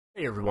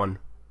Hey everyone,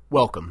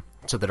 welcome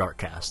to the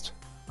Darkcast.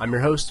 I'm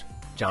your host,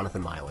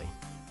 Jonathan Miley.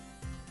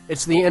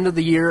 It's the end of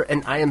the year,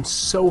 and I am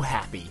so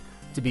happy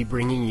to be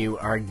bringing you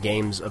our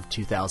Games of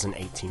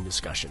 2018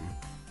 discussion.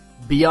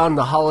 Beyond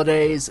the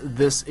holidays,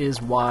 this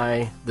is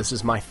why this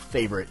is my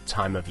favorite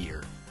time of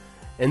year.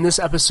 In this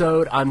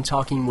episode, I'm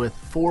talking with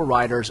 4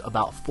 writers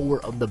about 4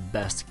 of the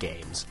best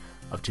games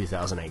of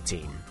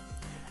 2018.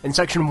 In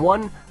Section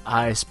 1,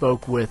 I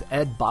spoke with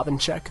Ed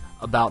Bobincheck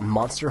about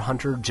Monster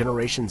Hunter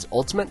Generations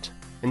Ultimate.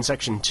 In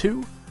Section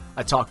 2,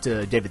 I talked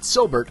to David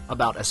Silbert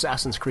about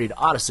Assassin's Creed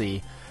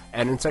Odyssey.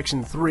 And in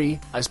Section 3,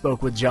 I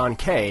spoke with John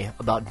Kay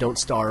about Don't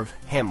Starve,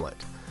 Hamlet.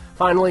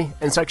 Finally,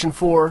 in Section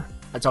 4,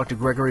 I talked to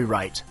Gregory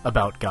Wright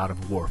about God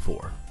of War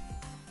 4.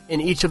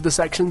 In each of the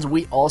sections,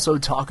 we also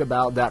talk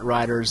about that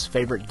writer's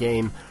favorite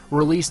game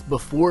released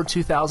before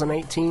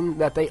 2018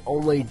 that they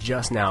only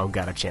just now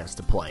got a chance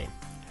to play.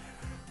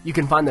 You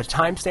can find the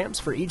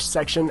timestamps for each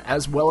section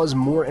as well as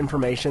more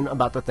information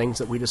about the things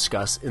that we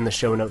discuss in the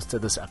show notes to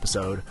this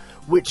episode,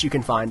 which you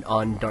can find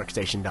on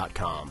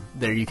darkstation.com.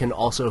 There you can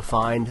also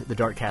find the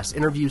Darkcast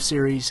interview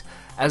series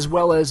as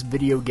well as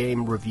video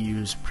game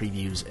reviews,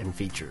 previews, and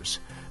features.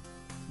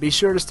 Be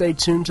sure to stay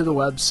tuned to the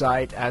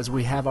website as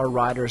we have our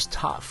writers'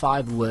 top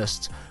 5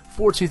 lists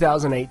for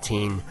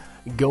 2018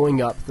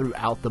 going up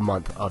throughout the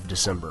month of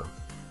December.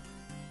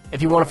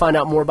 If you want to find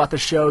out more about the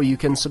show, you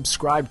can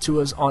subscribe to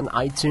us on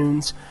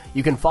iTunes.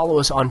 You can follow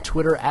us on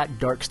Twitter at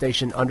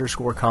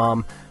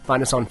darkstation_com,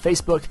 find us on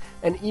Facebook,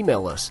 and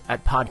email us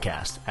at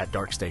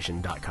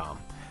podcast@darkstation.com.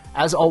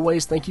 As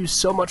always, thank you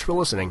so much for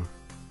listening.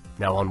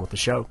 Now on with the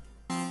show.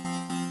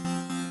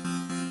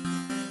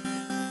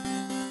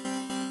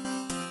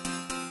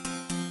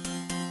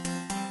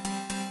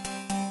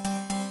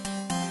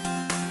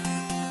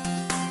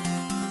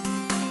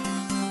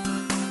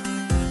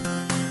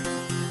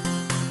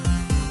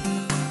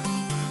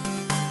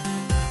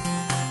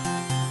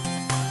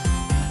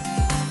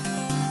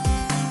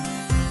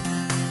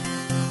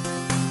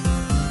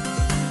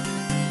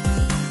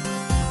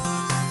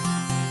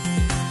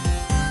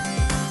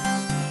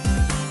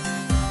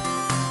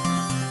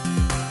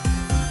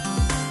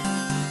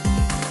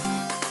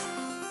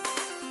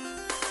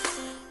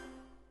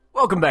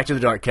 Welcome back to the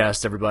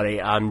Darkcast, everybody.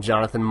 I'm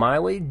Jonathan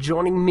Miley.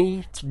 Joining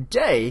me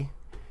today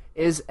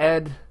is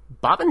Ed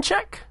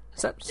Bobincheck.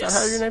 Is that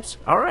how your name's?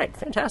 All right,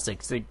 fantastic.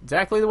 It's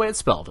exactly the way it's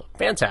spelled.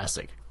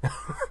 Fantastic.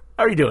 How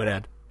are you doing,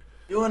 Ed?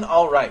 Doing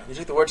all right. You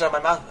took the words out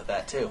of my mouth with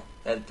that, too.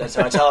 That's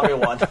how I tell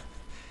everyone.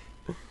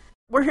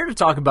 We're here to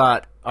talk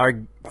about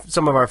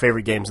some of our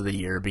favorite games of the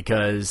year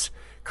because,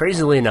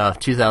 crazily enough,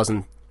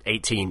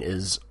 2018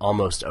 is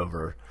almost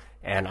over,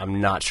 and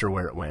I'm not sure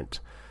where it went.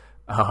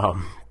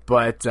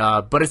 But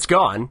it's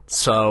gone,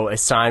 so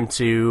it's time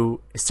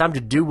to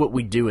do what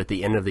we do at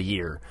the end of the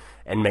year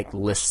and make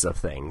lists of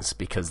things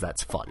because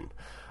that's fun.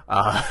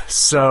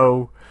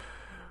 So,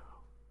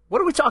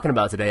 what are we talking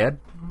about today, Ed?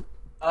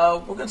 We're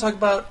going to talk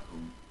about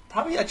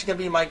probably actually going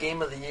to be my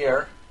game of the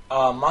year,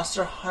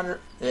 Monster Hunter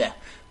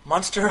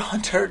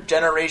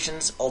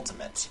Generations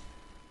Ultimate.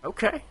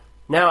 Okay.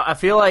 Now, I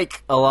feel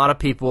like a lot of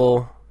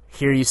people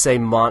hear you say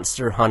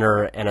Monster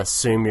Hunter and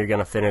assume you're going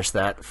to finish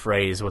that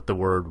phrase with the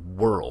word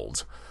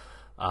world.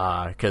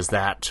 Because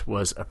that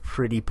was a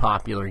pretty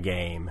popular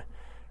game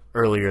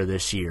earlier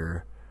this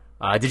year.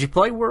 Did you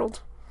play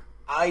World?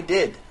 I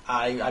did.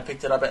 I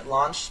picked it up at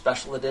launch,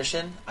 special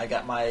edition. I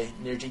got my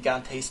Nier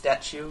Gigante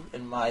statue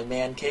in my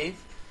man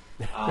cave,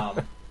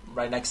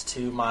 right next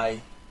to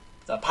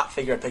the pop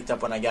figure I picked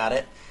up when I got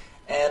it.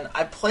 And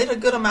I played a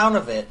good amount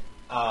of it,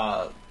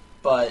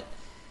 but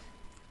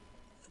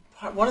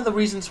one of the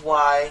reasons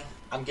why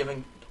I'm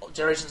giving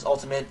Generations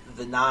Ultimate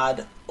the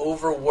nod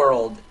over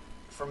World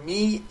for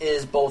me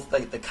is both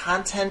like the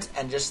content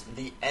and just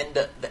the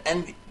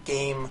end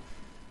game,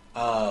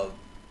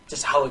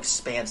 just how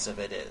expansive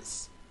it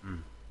is.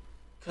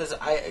 Because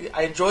I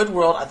enjoyed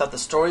World. I thought the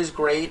story's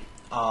great.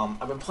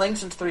 I've been playing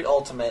since 3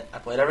 Ultimate. I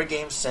played every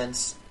game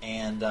since,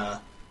 and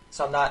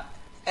so I'm not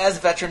as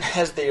veteran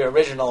as the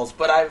originals,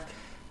 but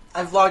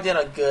I've logged in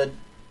a good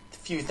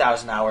few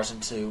thousand hours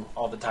into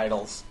all the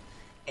titles,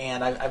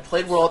 and I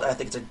played World. And I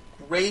think it's a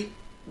great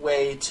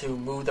way to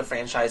move the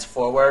franchise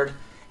forward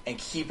and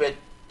keep it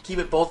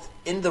both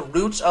in the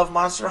roots of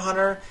Monster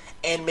Hunter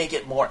and make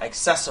it more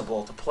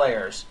accessible to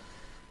players.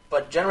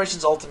 But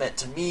Generations Ultimate,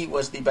 to me,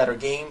 was the better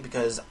game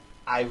because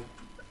I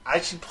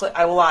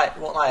won't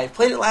lie, I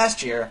played it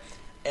last year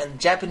in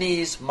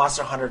Japanese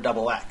Monster Hunter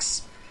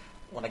XX.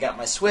 When I got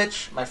my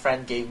Switch, my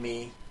friend gave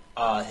me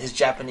his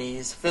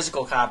Japanese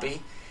physical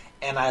copy,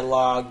 and I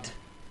logged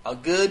a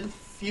good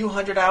few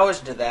hundred hours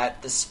into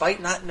that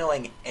despite not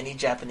knowing any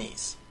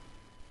Japanese.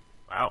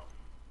 Wow.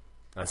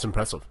 That's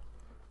impressive.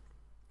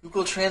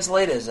 Google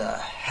Translate is a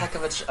heck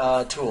of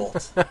a tool.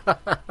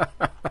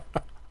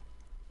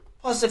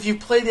 Plus, if you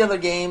play the other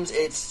games,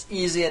 it's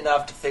easy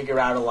enough to figure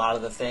out a lot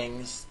of the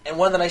things. And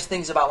one of the nice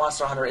things about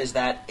Monster Hunter is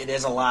that it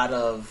is there's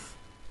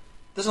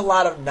a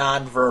lot of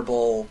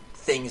non-verbal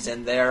things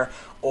in there,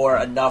 or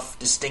enough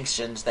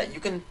distinctions that you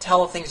can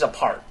tell things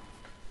apart.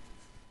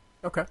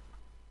 Okay.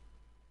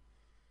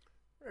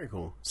 Very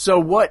cool. So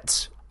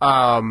what,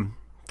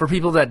 for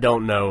people that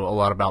don't know a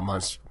lot about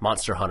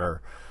Monster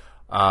Hunter,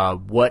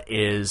 what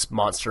is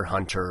Monster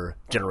Hunter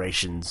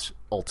Generations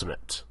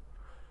Ultimate?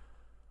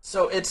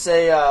 So it's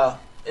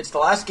it's the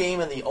last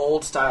game in the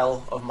old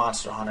style of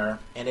Monster Hunter,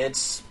 and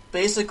it's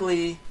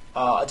basically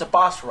it's a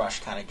boss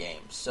rush kind of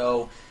game.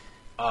 So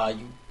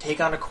you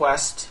take on a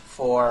quest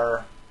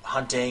for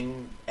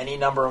hunting any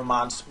number of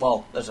monsters.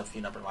 Well, there's a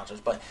few number of monsters,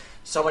 but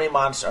so many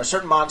monsters, a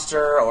certain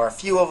monster, or a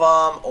few of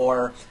them,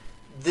 or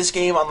this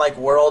game, unlike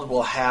World,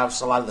 will have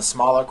a lot of the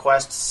smaller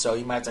quests. So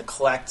you might have to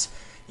collect,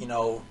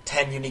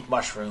 10 unique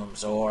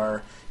mushrooms,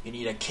 or you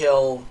need to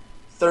kill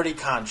 30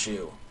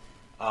 Conchu.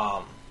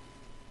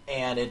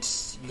 And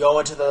you go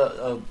into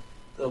the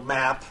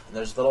map, and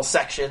there's little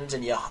sections,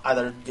 and you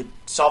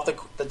solve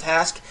the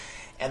task,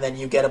 and then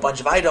you get a bunch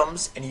of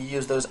items, and you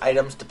use those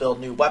items to build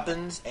new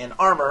weapons and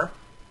armor,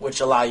 which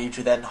allow you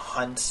to then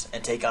hunt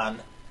and take on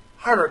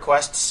harder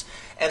quests,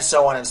 and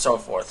so on and so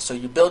forth. So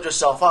you build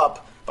yourself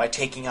up by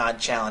taking on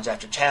challenge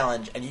after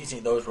challenge and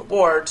using those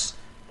rewards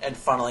and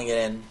funneling it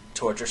in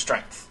towards your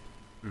strength.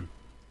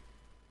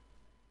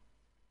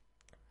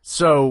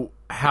 So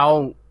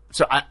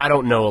I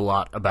don't know a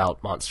lot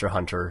about Monster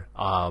Hunter.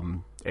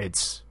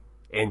 It's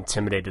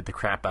intimidated the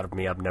crap out of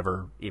me. I've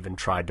never even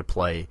tried to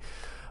play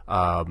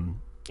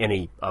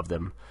any of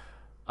them.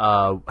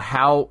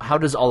 How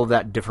does all of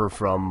that differ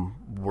from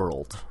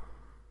World?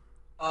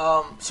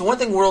 So one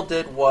thing World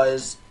did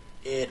was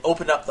it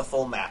opened up the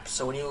full map.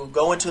 So when you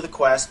go into the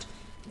quest,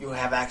 you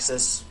have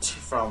access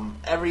from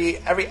every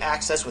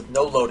access with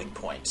no loading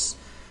points.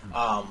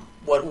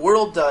 What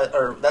World does,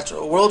 or that's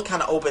what World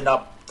kind of opened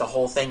up the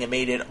whole thing and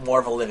made it more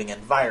of a living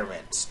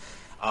environment.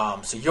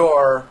 So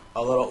you're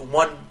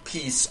one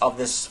piece of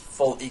this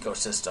full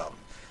ecosystem.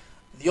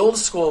 The old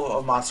school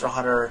of Monster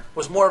Hunter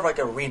was more of like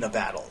arena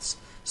battles.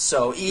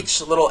 So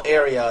each little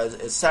area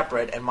is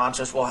separate, and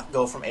monsters will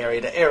go from area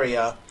to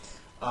area,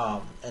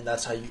 and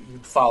that's how you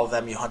follow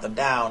them. You hunt them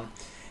down,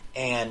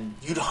 and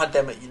you'd hunt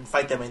them and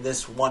fight them in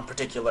this one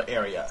particular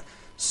area.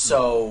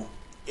 So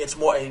it's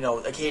more, and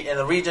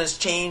the regions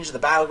change, the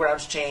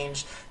battlegrounds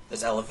change.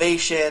 There's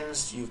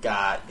elevations. You've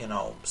got,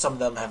 some of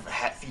them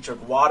have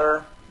featured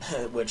water,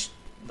 which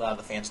a lot of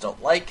the fans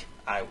don't like.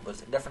 I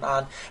was indifferent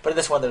on, but in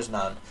this one there's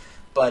none.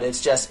 But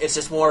it's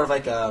just more of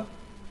like a,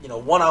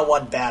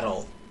 one-on-one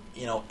battle,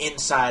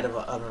 inside of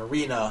an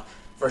arena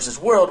versus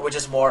World, which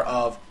is more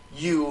of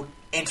you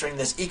entering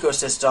this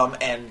ecosystem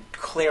and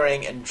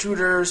clearing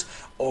intruders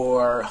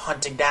or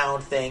hunting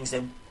down things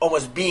and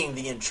almost being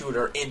the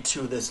intruder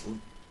into this,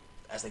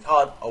 as they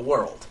call it, a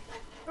world.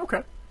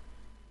 Okay.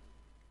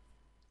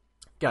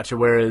 Gotcha.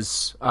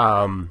 Whereas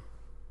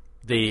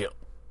the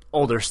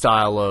older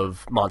style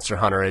of Monster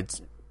Hunter,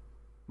 it's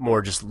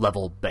more just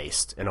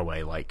level-based in a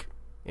way, like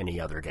any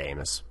other game,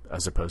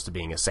 as opposed to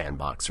being a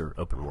sandbox or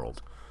open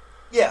world.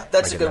 Yeah,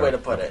 that's a good way to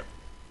put it.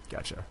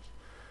 Gotcha.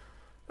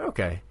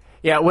 Okay.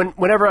 Yeah,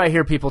 whenever I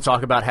hear people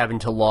talk about having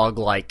to log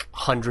like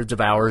hundreds of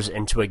hours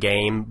into a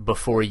game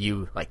before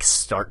you like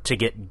start to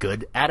get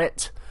good at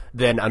it,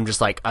 then I'm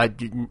just like, I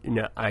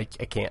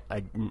can't.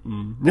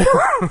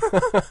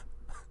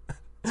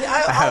 See,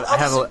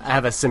 I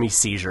have a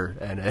semi-seizure,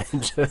 and it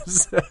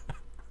just...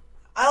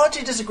 I'll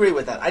actually disagree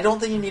with that. I don't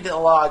think you need to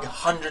log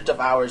hundreds of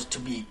hours to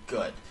be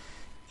good.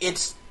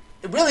 It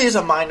really is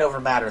a mind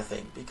over matter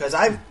thing, because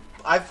I've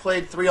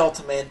played 3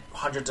 Ultimate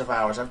hundreds of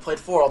hours. I've played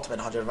 4 Ultimate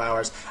hundreds of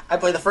hours. I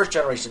played the first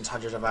generation's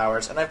hundreds of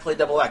hours, and I've played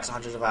Double X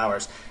hundreds of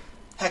hours.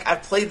 Heck,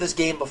 I've played this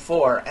game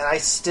before, and I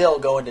still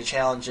go into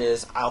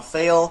challenges. I'll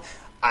fail.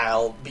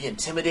 I'll be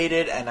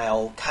intimidated, and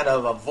I'll kind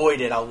of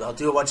avoid it. I'll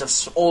do a bunch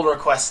of older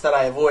quests that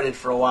I avoided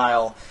for a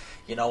while.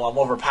 I'm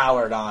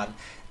overpowered on.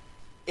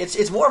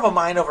 It's more of a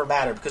mind over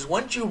matter, because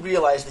once you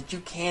realize that you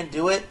can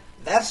do it,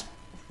 that's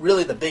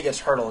really the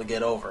biggest hurdle to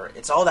get over.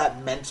 It's all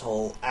that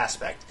mental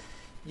aspect.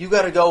 You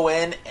got to go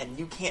in, and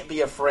you can't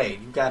be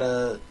afraid. You got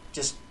to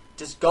just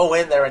go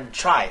in there and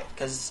try it,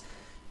 because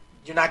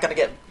you're not going to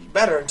get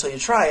better until you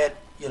try it.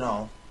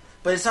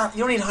 But it's not. You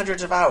don't need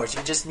hundreds of hours.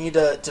 You just need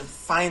to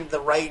find the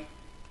right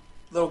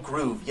little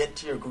groove, get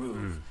to your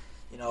groove.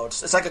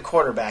 It's like a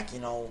quarterback.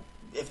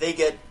 If they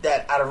get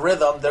that out of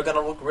rhythm, they're going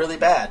to look really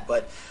bad.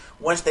 But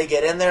once they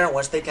get in there,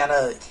 once they kind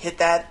of hit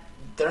that,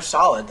 they're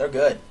solid. They're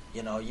good.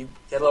 You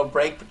get a little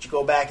break, but you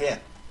go back in.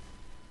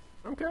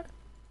 Okay.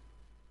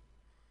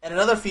 And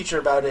another feature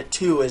about it,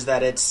 too, is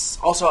that it's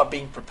also about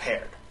being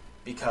prepared.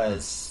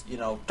 Because,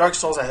 Dark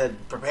Souls, I said,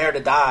 prepare to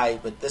die,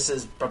 but this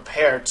is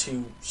prepare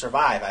to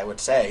survive, I would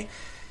say.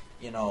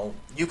 You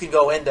can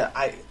go into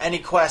any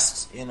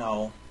quest,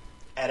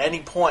 at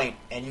any point,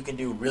 and you can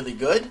do really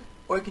good,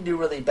 or you can do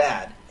really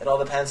bad. It all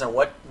depends on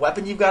what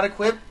weapon you've got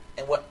equipped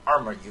and what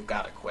armor you've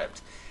got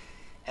equipped.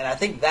 And I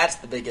think that's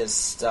the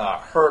biggest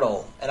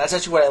hurdle. And that's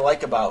actually what I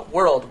like about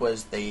World,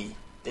 was they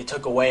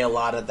took away a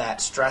lot of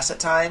that stress at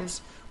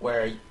times,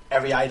 where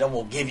every item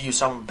will give you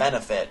some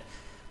benefit.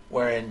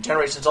 Where in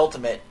Generations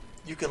Ultimate,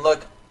 you can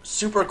look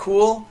super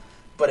cool,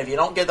 But if you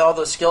don't get all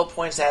those skill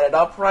points added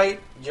up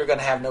right, you're going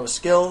to have no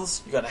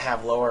skills. You're going to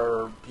have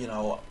lower,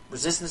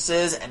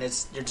 resistances, and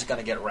you're just going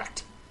to get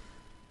wrecked.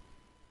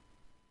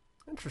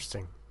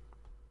 Interesting.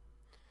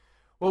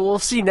 Well, we'll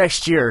see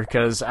next year,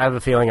 because I have a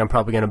feeling I'm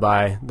probably going to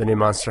buy the new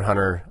Monster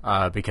Hunter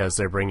because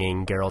they're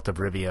bringing Geralt of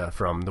Rivia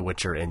from The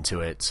Witcher into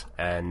it,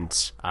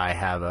 and I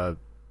have a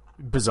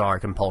bizarre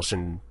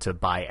compulsion to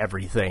buy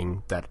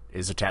everything that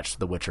is attached to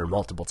The Witcher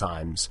multiple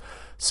times.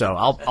 So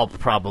I'll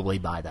probably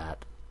buy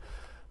that.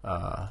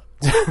 I'm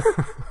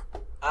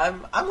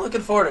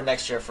looking forward to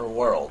next year for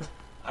World.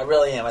 I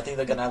really am. I think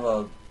they're going to have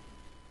a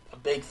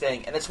big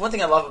thing. And it's one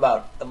thing I love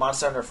about the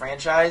Monster Hunter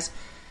franchise,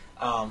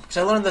 because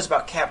I learned this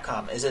about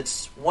Capcom, is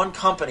it's one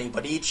company,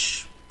 but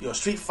each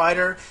Street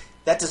Fighter,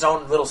 that's its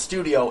own little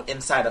studio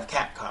inside of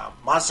Capcom.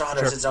 Monster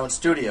Hunter is its own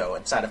studio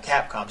inside of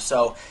Capcom.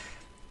 So,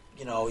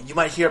 you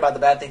might hear about the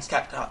bad things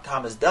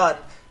Capcom has done,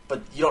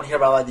 but you don't hear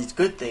about a lot of these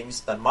good things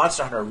that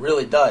Monster Hunter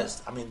really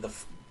does. I mean,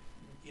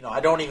 I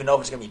don't even know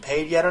if it's going to be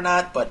paid yet or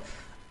not, but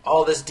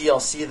all this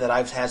DLC that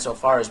I've had so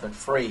far has been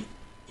free.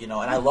 And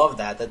I love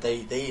that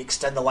they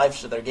extend the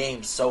lives of their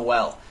games so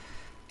well.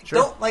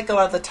 Sure. Don't like a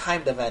lot of the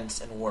timed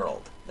events in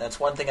World. That's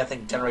one thing I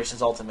think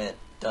Generations Ultimate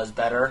does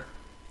better.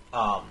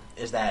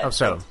 Is that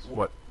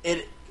what?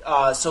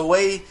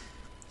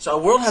 So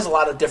World has a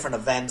lot of different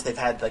events. They've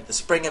had like the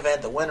spring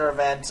event, the winter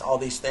event, all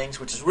these things,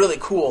 which is really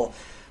cool.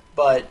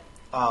 But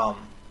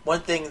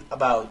one thing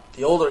about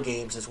the older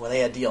games is when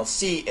they had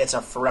DLC, it's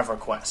a forever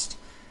quest.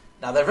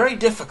 Now they're very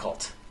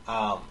difficult.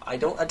 I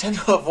tend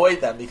to avoid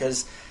them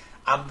because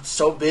I'm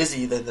so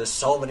busy that there's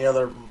so many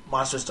other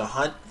monsters to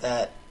hunt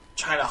that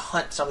trying to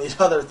hunt some of these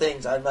other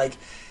things, I'm like,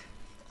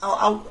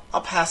 I'll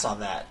pass on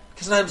that.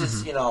 Because sometimes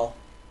it's, and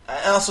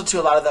also too,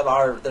 a lot of them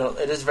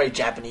it is a very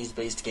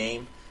Japanese-based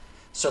game,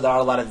 so there are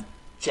a lot of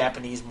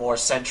Japanese, more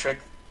centric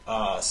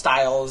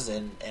styles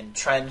and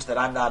trends that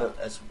I'm not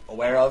as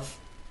aware of,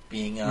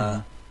 being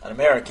an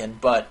American.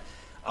 But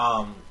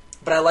I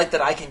like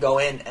that I can go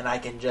in and I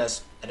can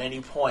just, at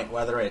any point,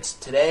 whether it's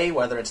today,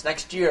 whether it's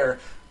next year,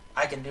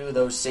 I can do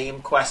those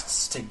same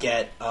quests to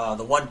get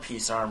the One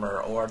Piece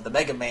armor or the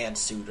Mega Man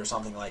suit or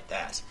something like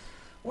that.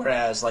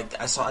 Whereas, like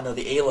I know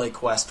the Aloy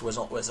quest was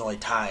only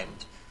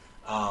timed,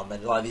 and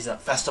a lot of these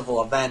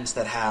festival events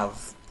that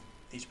have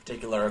these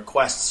particular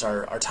quests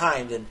are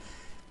timed. And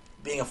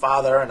being a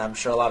father, and I'm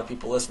sure a lot of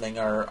people listening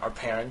are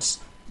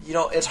parents,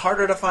 it's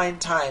harder to find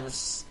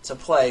times to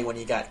play when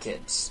you got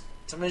kids.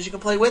 Sometimes you can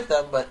play with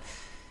them, but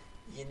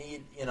you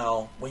need,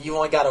 when you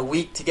only got a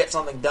week to get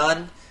something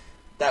done,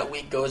 that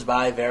week goes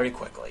by very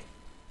quickly.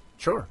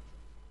 Sure.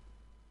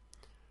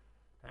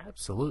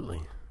 Absolutely.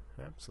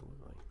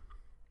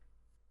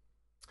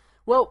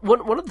 Well,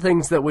 one of the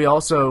things that we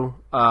also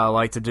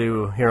like to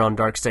do here on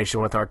Dark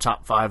Station with our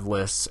top 5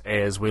 lists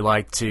is we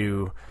like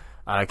to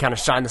kind of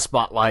shine the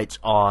spotlight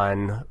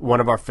on one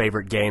of our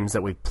favorite games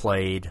that we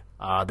played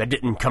that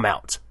didn't come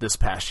out this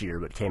past year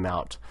but came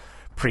out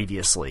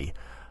previously.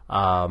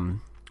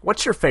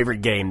 What's your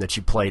favorite game that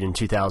you played in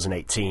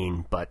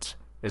 2018 but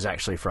is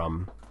actually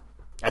from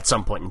at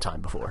some point in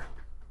time before?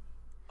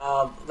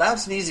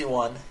 That's an easy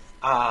one.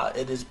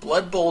 It is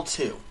Blood Bowl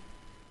 2.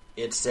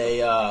 It's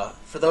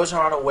for those who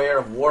aren't aware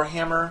of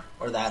Warhammer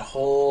or that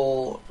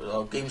whole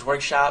Games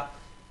Workshop,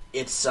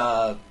 it's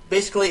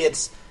basically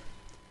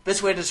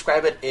best way to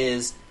describe it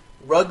is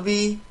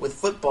rugby with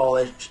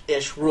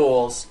football-ish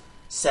rules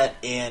set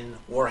in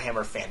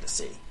Warhammer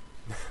fantasy.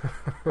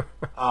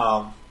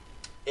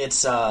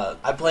 It's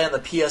I play on the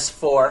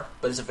PS4,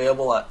 but it's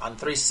available on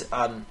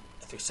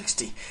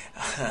 360,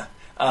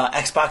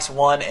 Xbox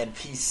One, and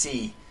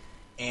PC.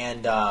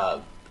 And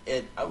the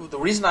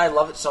reason I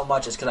love it so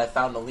much is because I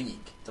found a league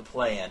to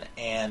play in,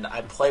 and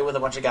I play with a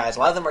bunch of guys. A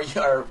lot of them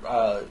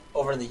are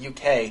over in the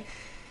UK,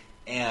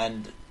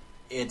 and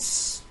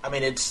it's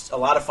a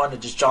lot of fun to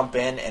just jump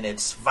in, and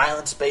it's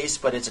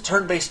violence-based, but it's a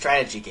turn-based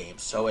strategy game,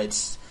 so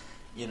it's,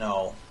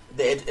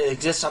 it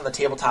exists on the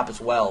tabletop as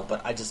well.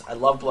 But I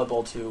love Blood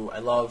Bowl 2. I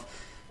love,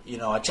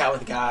 I chat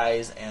with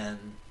guys, and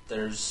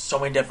there's so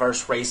many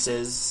diverse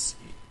races.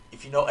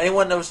 If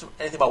anyone knows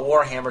anything about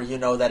Warhammer, you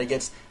know that it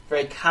gets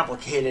very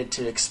complicated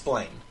to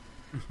explain.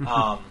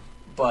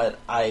 But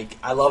I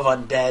love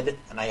Undead,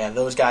 and I have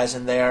those guys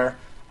in there.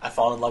 I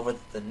fall in love with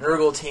the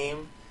Nurgle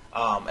team.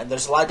 And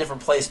there's a lot of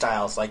different play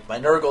styles. Like, my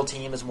Nurgle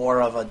team is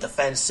more of a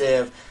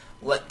defensive,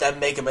 let them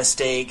make a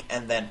mistake,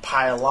 and then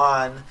pile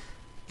on.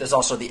 There's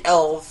also the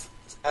elves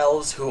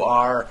who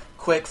are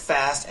quick,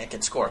 fast, and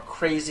can score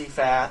crazy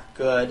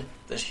good.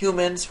 There's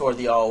humans who are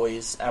the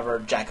always ever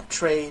jack of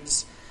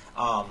trades.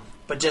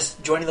 But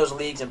just joining those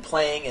leagues and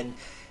playing, and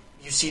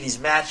you see these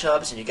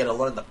matchups, and you get to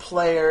learn the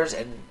players,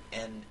 and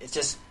it's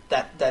just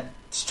that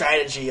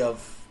strategy of,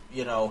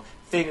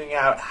 figuring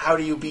out how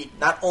do you beat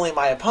not only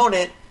my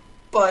opponent,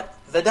 but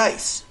the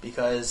dice,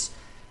 because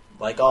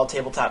like all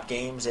tabletop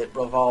games, it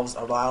revolves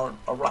around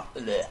a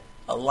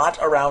lot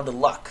around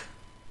luck.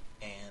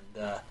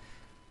 And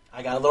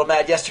I got a little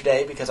mad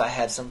yesterday because I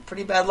had some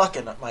pretty bad luck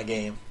in my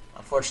game.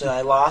 Unfortunately,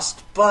 I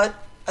lost, but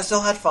I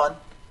still had fun.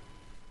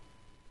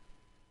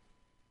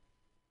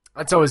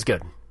 That's always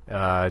good.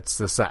 I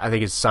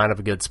think it's a sign of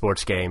a good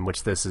sports game,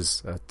 which this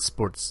is a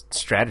sports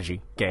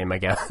strategy game, I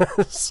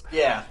guess.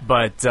 Yeah.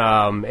 But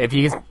if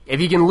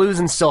you can lose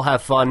and still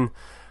have fun,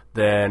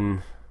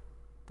 then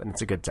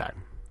it's a good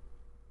time.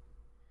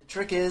 The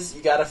trick is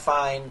you got to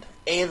find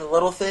A, the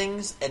little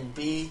things, and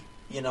B,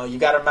 you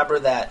got to remember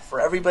that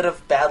for every bit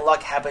of bad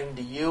luck happening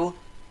to you,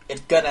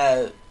 it's going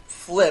to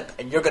flip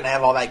and you're going to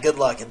have all that good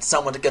luck and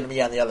someone's going to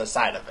be on the other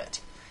side of it.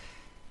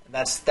 And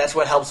that's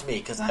what helps me,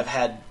 because I've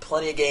had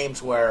plenty of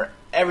games where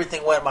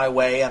everything went my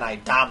way and I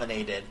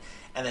dominated,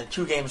 and then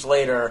 2 games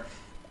later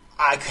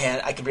I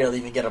can barely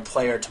even get a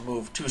player to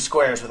move 2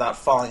 squares without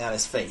falling on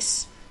his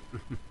face.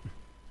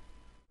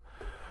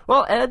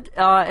 Well, Ed,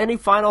 any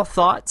final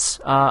thoughts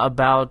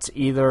about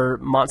either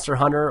Monster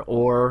Hunter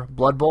or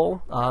Blood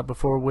Bowl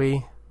before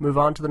we move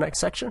on to the next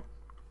section?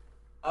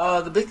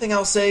 The big thing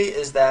I'll say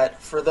is that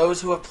for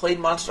those who have played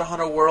Monster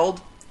Hunter World,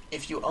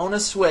 if you own a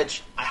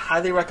Switch, I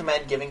highly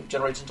recommend giving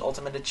Generations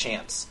Ultimate a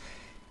chance.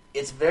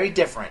 It's very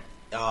different.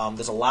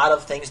 There's a lot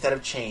of things that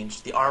have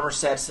changed. The armor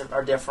sets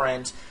are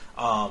different.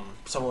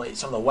 Some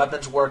of the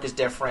weapons work is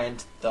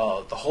different.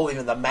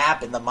 Even the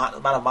map and the amount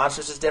of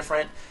monsters is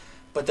different.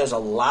 But there's a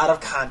lot of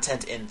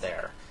content in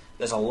there.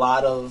 There's a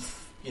lot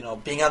of,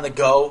 being on the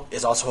go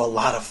is also a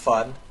lot of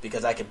fun,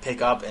 because I can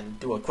pick up and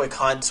do a quick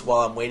hunt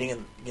while I'm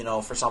waiting,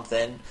 for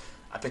something.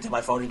 I picked up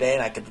my phone today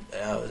and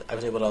I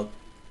was able to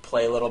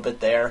play a little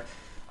bit there.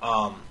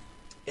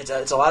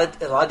 It's a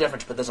lot of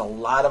difference, but there's a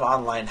lot of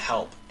online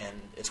help, and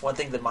it's one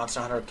thing that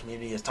Monster Hunter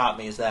community has taught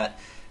me is that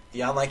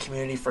the online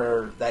community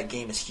for that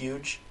game is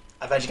huge.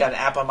 I've actually got an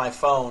app on my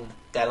phone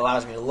that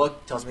allows me to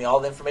look, tells me all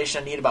the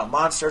information I need about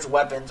monsters,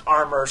 weapons,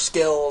 armor,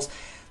 skills,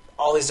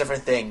 all these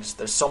different things.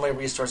 There's so many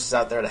resources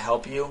out there to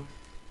help you.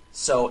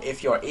 So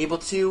if you're able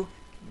to,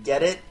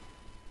 get it.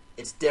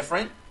 It's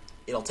different.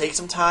 It'll take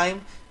some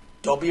time.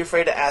 Don't be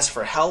afraid to ask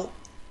for help.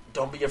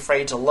 Don't be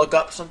afraid to look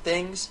up some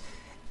things.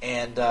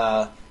 And,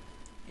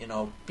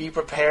 be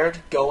prepared.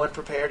 Go in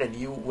prepared, and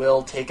you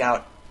will take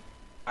out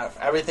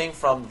everything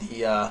from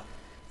the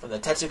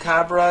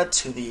Tetsukabra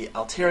to the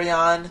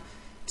Alterion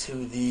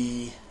to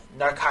the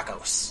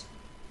Narcacos.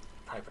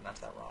 Probably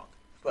pronounced that wrong.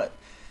 But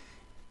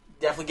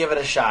definitely give it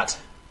a shot.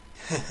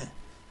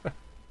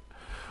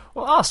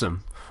 Well,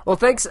 awesome. Well,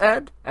 thanks,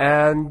 Ed,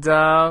 and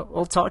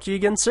we'll talk to you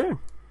again soon.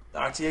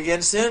 Talk to you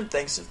again soon.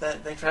 Thanks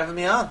for having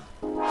me on.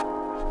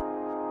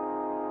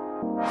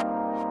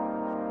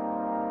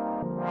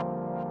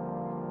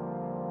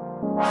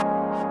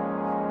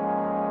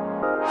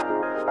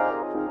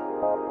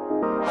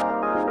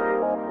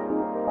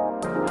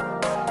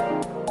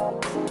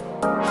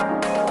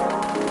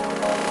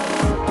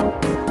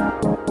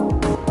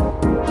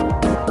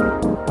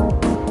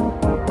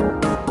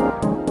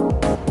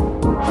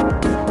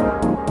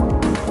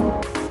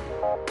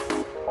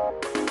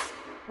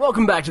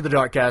 Welcome back to the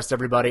Darkcast,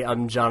 everybody.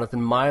 I'm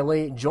Jonathan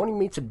Miley. Joining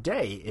me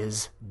today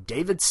is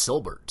David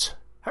Silbert.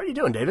 How are you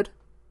doing, David?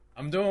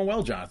 I'm doing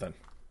well, Jonathan.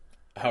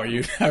 How are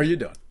you? How are you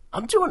doing?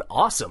 I'm doing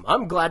awesome.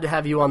 I'm glad to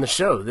have you on the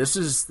show. This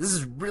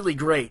is really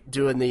great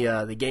doing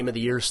the Game of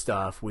the Year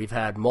stuff. We've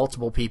had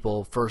multiple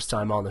people first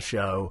time on the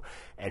show,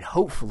 and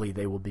hopefully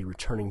they will be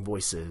returning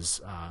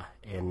voices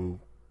in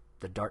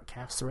the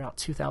Darkcast throughout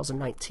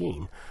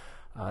 2019.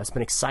 It's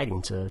been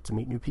exciting to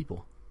meet new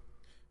people.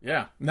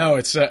 Yeah, no,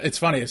 it's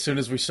funny. As soon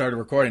as we started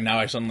recording, now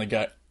I suddenly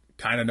got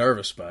kind of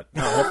nervous, but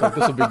no, hopefully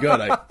this will be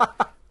good.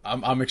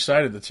 I'm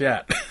excited to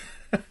chat.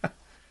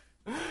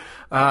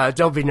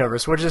 Don't be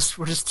nervous. We're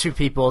just two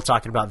people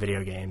talking about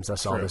video games.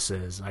 That's all this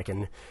is.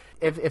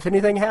 If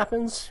anything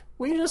happens,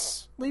 we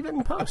just leave it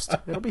in post.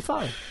 It'll be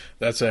fine.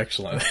 That's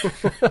excellent.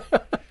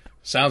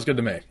 Sounds good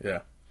to me.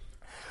 Yeah.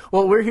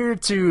 Well, we're here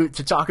to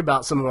talk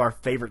about some of our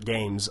favorite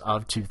games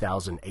of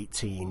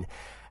 2018,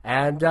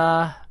 and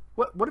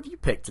what have you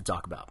picked to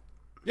talk about?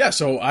 Yeah,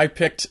 so I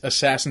picked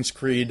Assassin's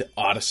Creed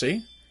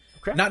Odyssey.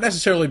 Okay. Not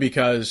necessarily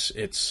because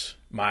it's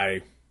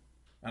my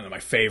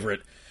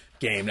favorite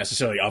game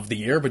necessarily of the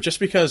year, but just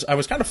because I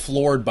was kind of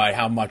floored by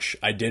how much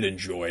I did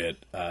enjoy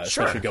it,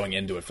 especially going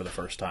into it for the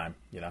first time.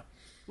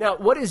 Now,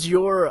 what is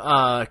your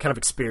kind of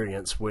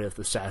experience with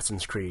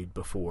Assassin's Creed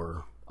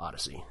before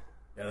Odyssey?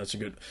 Yeah, that's a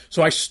good.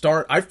 So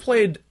I've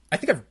played. I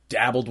think I've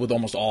dabbled with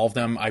almost all of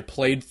them. I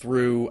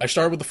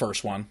started with the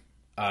first one.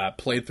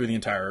 Played through the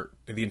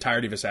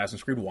entirety of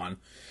Assassin's Creed 1.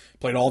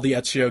 Played all the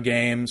Ezio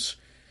games.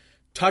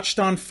 Touched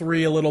on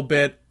 3 a little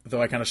bit,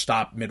 though I kind of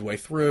stopped midway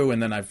through,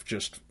 and then I've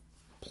just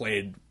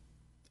played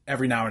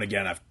every now and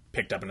again. I've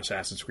picked up an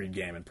Assassin's Creed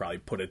game and probably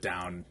put it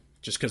down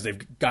just because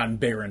they've gotten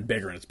bigger and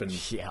bigger, and it's been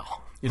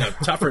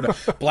tougher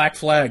to Black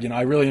Flag.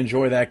 I really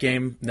enjoy that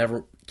game.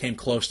 Never came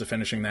close to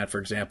finishing that, for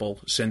example.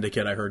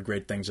 Syndicate, I heard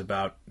great things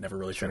about. Never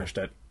really finished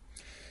it.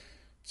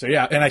 So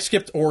yeah, and I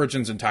skipped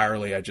Origins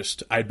entirely.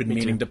 I'd been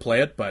meaning to play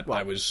it, but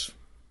I was,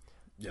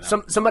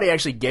 Somebody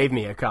actually gave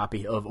me a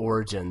copy of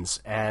Origins,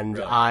 and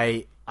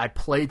really? I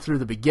played through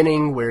the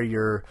beginning where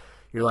you're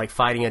like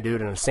fighting a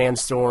dude in a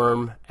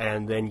sandstorm,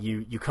 and then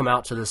you come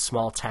out to this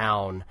small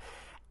town,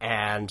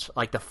 and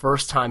like the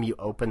first time you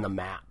open the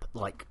map,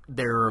 like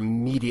there are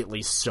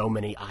immediately so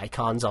many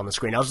icons on the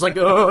screen. I was like,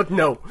 oh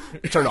no,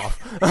 turn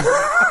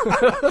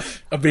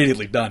off.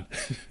 Immediately done.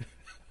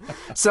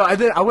 So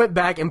I went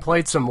back and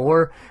played some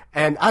more,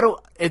 and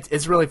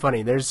it's really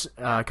funny. There's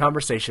a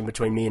conversation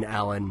between me and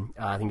Alan,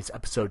 I think it's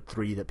episode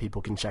 3 that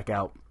people can check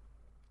out,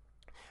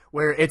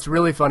 where it's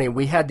really funny.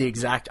 We had the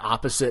exact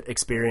opposite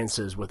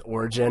experiences with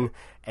Origin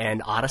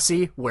and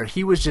Odyssey, where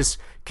he was just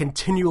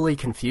continually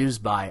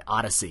confused by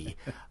Odyssey,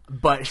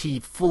 but he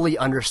fully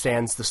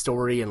understands the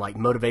story and like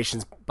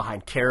motivations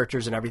behind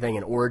characters and everything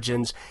in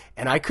Origins,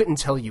 and I couldn't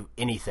tell you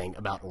anything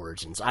about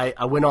Origins. I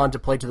went on to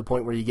play to the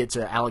point where you get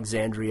to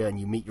Alexandria and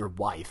you meet your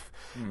wife,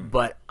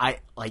 but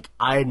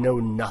I know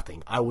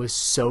nothing. I was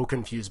so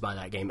confused by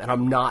that game, and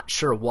I'm not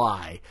sure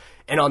why.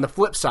 And on the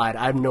flip side,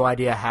 I have no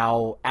idea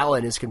how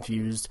Alan is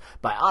confused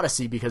by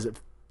Odyssey because it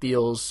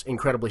feels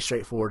incredibly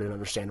straightforward and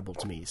understandable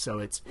to me. So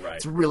it's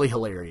really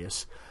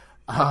hilarious.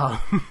 But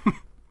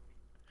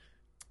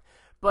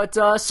what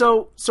are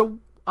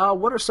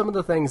some of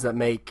the things that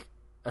make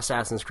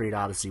Assassin's Creed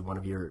Odyssey one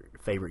of your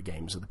favorite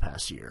games of the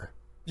past year?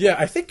 Yeah,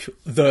 I think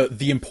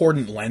the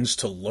important lens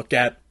to look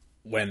at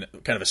when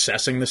kind of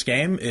assessing this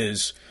game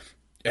is,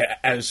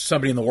 as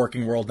somebody in the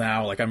working world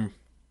now, like I'm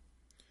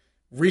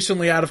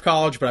recently out of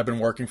college, but I've been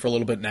working for a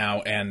little bit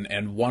now,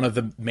 and one of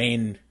the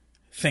main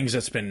things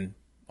that's been,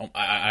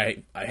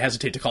 I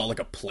hesitate to call it like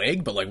a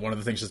plague, but like one of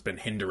the things that's been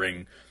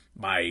hindering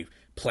my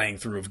playing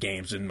through of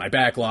games and my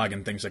backlog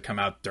and things that come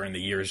out during the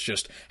year is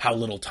just how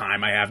little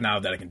time I have now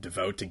that I can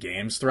devote to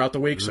games throughout the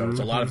week. So it's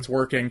a lot of it's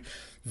working.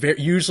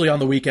 Usually on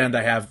the weekend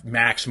I have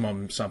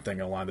maximum something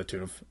along the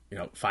tune of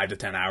 5 to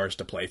 10 hours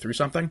to play through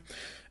something,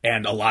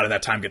 and a lot of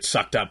that time gets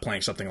sucked up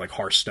playing something like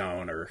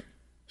Hearthstone or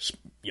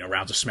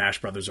rounds of Smash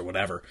Brothers or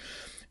whatever.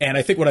 And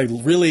I think what I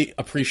really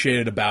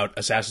appreciated about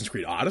Assassin's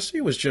Creed Odyssey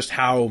was just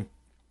how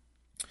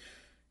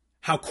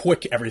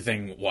quick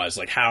everything was,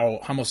 like how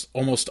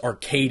almost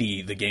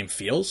arcadey the game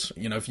feels.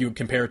 If you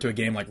compare it to a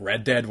game like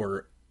Red Dead,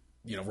 where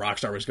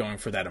Rockstar was going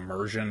for that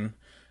immersion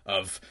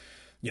of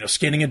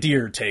skinning a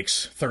deer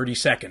takes 30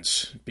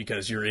 seconds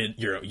because you're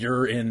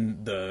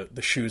in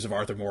the shoes of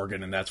Arthur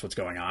Morgan and that's what's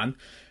going on.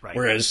 Right.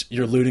 Whereas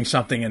you're looting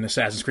something in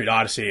Assassin's Creed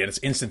Odyssey and it's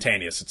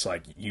instantaneous. It's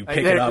like you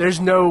pick it up.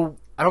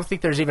 I don't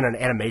think there's even an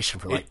animation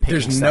for like picking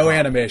there's no up.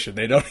 Animation.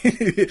 They don't.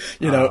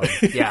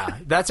 Yeah,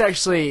 that's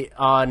actually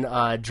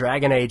on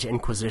Dragon Age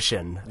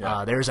Inquisition.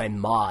 Yeah. There's a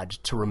mod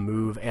to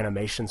remove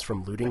animations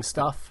from looting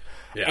stuff.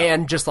 Yeah.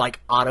 And just like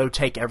auto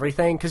take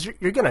everything, because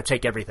you're going to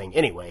take everything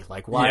anyway.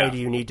 Like, why do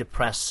you need to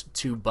press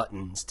 2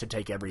 buttons to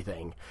take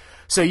everything?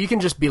 So you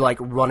can just be like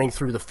running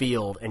through the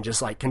field and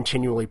just like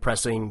continually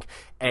pressing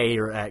A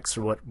or X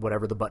or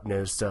whatever the button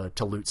is to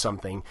loot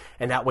something.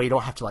 And that way you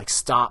don't have to like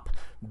stop,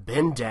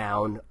 bend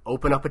down,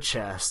 open up a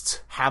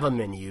chest, have a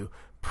menu,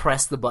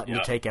 press the button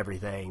to take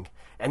everything.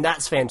 And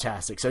that's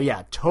fantastic. So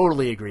yeah,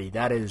 totally agree.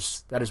 That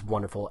is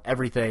wonderful.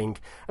 Everything.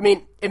 I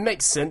mean, it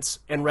makes sense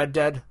in Red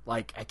Dead.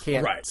 Like, I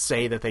can't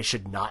say that they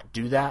should not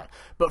do that.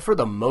 But for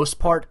the most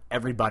part,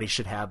 everybody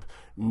should have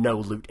no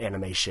loot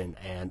animation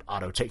and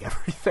auto take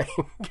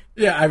everything.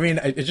 Yeah, I mean,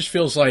 it just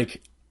feels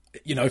like,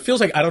 it feels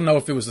like, I don't know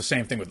if it was the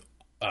same thing with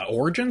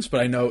Origins,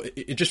 but I know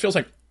it just feels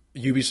like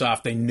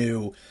Ubisoft, they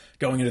knew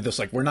going into this,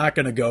 like, we're not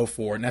going to go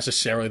for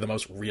necessarily the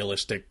most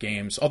realistic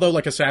games. Although,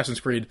 like Assassin's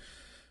Creed,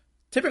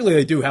 typically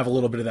they do have a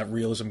little bit of that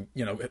realism,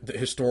 the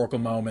historical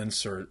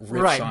moments or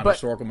riffs on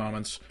historical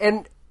moments.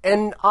 And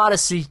in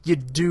Odyssey, you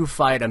do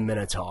fight a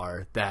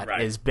Minotaur that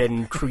has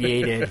been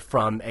created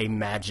from a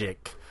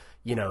magic,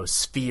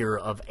 sphere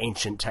of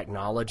ancient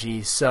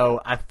technology. So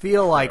I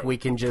feel like we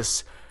can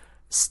just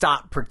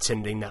stop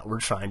pretending that we're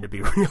trying to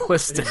be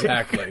realistic.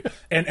 Exactly.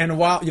 And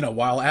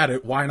while at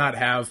it, why not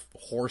have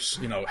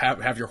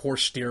have your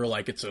horse steer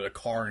like it's a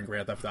car in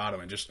Grand Theft Auto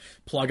and just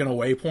plug in a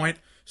waypoint,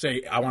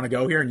 say, I want to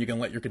go here, and you can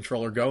let your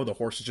controller go. The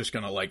horse is just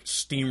going to like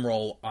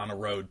steamroll on a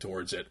road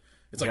towards it.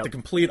 It's like the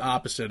complete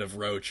opposite of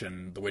Roach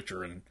and The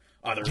Witcher and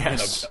other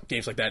games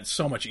like that. It's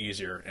so much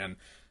easier. And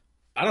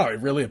I don't know,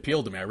 it really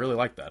appealed to me. I really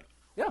like that.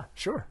 Yeah,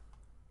 sure.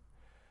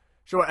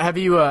 Have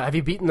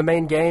you beaten the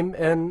main game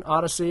in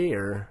Odyssey,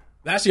 or?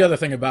 That's the other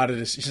thing about it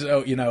is,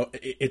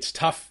 it's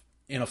tough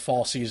in a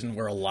fall season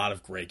where a lot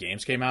of great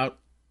games came out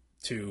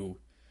to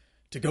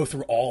go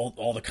through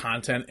all the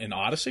content in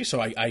Odyssey. So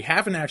I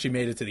haven't actually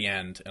made it to the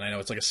end, and I know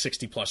it's like a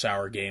 60-plus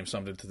hour game,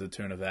 something to the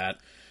tune of that.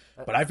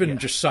 But I've been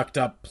just sucked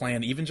up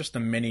playing even just the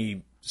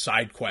mini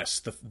side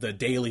quests, the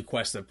daily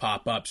quests that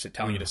pop up,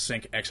 telling you to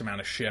sink X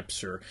amount of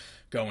ships or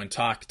go and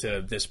talk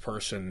to this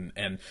person.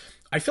 And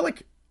I feel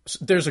like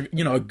there's a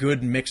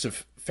good mix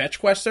of fetch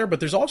quests there, but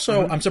there's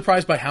also, I'm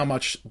surprised by how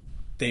much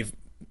they've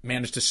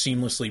managed to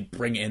seamlessly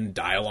bring in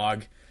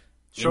dialogue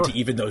into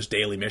even those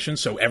daily missions.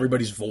 So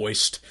everybody's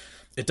voiced.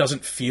 It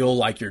doesn't feel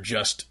like you're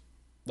just,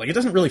 like, it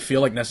doesn't really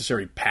feel like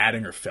necessary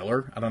padding or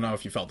filler. I don't know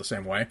if you felt the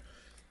same way.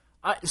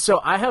 So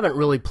I haven't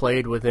really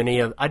played with any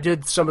of, I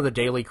did some of the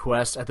daily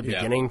quests at the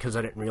beginning because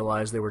I didn't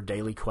realize they were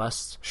daily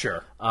quests.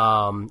 Sure.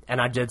 And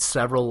I did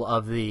several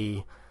of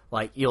the,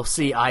 like, you'll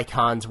see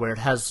icons where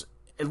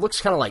it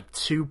looks kind of like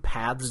two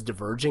paths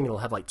diverging. It'll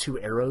have like two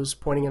arrows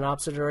pointing in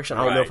opposite direction.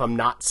 I don't know if I'm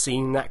not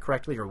seeing that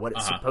correctly or what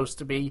it's supposed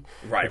to be.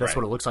 Right, that's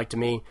what it looks like to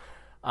me.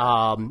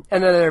 And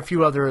then there are a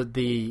few other,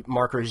 the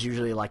markers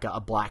usually like a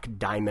black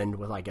diamond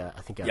with like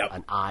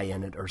an eye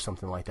in it or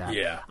something like that.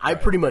 Yeah, I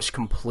pretty much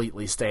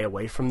completely stay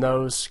away from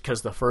those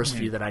because the first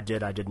few that I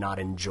did not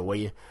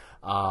enjoy.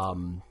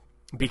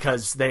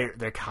 Because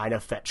they're kind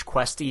of fetch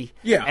questy.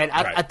 Yeah, and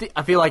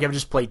I feel like I've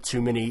just played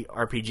too many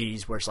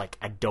RPGs where it's like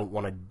I don't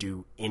want to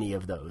do any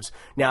of those.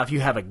 Now, if you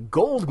have a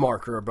gold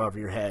marker above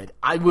your head,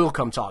 I will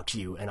come talk to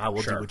you and I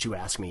will do what you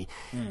ask me.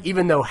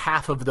 Even though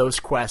half of those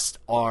quests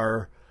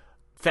are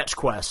fetch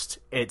quest,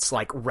 it's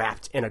like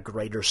wrapped in a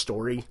greater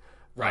story.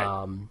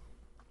 Right.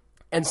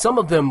 And some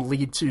of them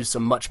lead to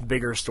some much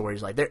bigger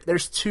stories. Like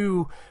there's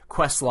two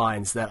quest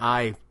lines that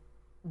I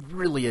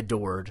really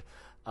adored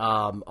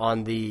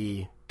on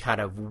the kind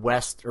of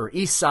west or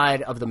east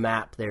side of the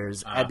map.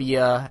 There's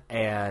Ebia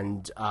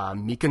and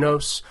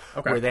Mykonos,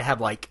 where they have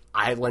like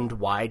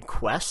island-wide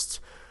quests,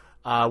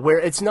 where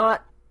it's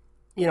not,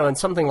 in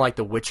something like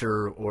The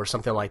Witcher or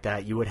something like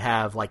that, you would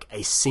have like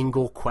a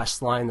single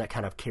quest line that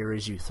kind of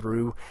carries you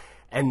through.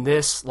 And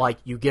this, like,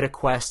 you get a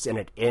quest and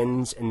it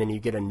ends, and then you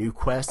get a new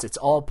quest. It's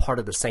all part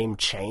of the same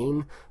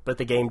chain, but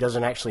the game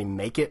doesn't actually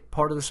make it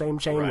part of the same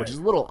chain, which is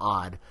a little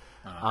odd.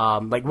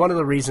 Like, one of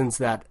the reasons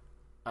that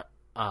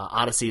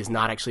Odyssey is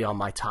not actually on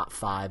my top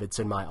 5, it's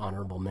in my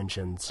honorable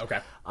mentions,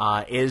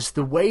 is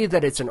the way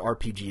that it's an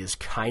RPG is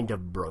kind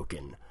of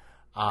broken.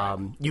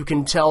 You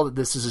can tell that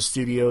this is a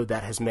studio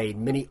that has made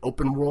many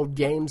open world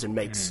games and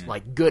makes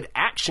like good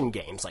action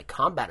games. Like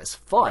combat is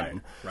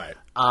fun,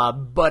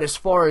 but as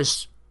far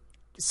as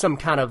some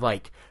kind of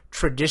like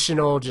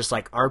traditional, just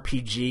like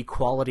RPG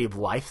quality of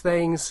life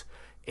things,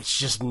 it's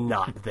just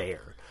not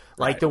there.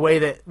 Like the way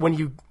that when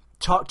you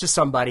talk to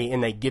somebody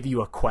and they give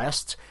you a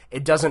quest,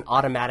 it doesn't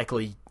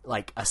automatically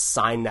like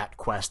assign that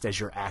quest as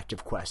your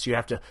active quest. You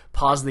have to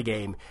pause the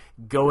game,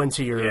 go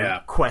into your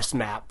quest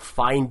map,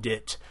 find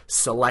it,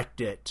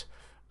 select it.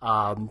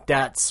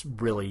 That's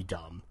really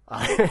dumb.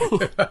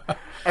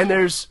 And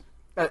there's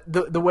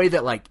the way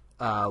that like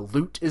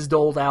loot is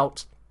doled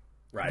out.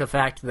 The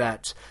fact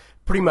that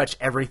pretty much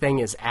everything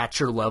is at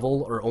your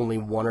level or only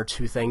one or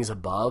two things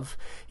above.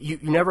 You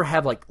never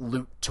have like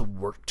loot to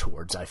work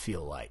towards, I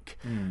feel like.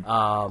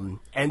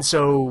 And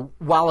so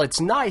while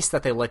it's nice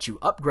that they let you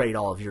upgrade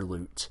all of your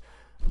loot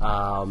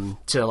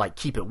to like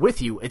keep it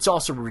with you, it's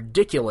also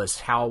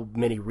ridiculous how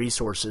many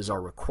resources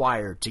are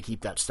required to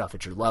keep that stuff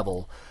at your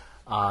level.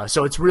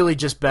 So it's really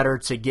just better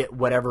to get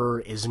whatever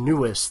is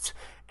newest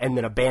and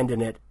then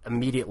abandon it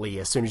immediately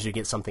as soon as you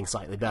get something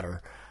slightly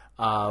better.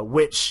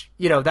 Which,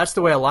 that's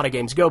the way a lot of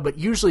games go, but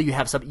usually you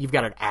have something, you've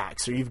got an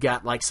axe or you've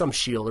got like some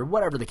shield or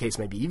whatever the case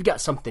may be. You've got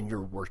something you're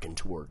working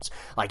towards.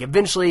 Like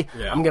eventually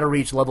I'm going to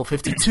reach level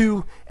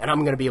 52 and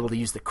I'm going to be able to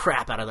use the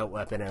crap out of that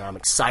weapon and I'm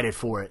excited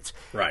for it.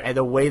 And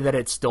the way that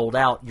it's doled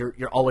out,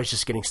 you're always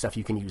just getting stuff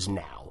you can use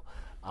now.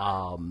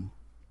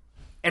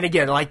 And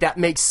again, like that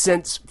makes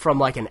sense from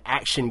like an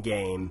action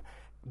game,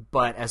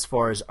 but as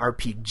far as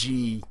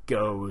RPG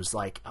goes,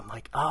 like I'm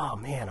like, oh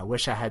man, I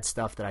wish I had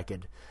stuff that I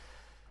could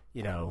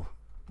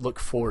look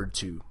forward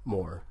to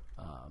more.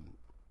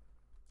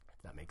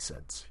 If that makes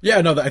sense.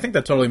 Yeah, no, I think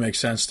that totally makes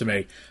sense to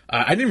me.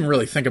 I didn't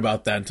really think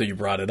about that until you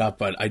brought it up,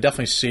 but I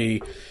definitely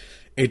see,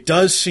 it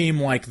does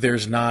seem like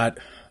there's not,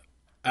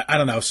 I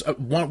don't know,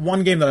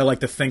 one game that I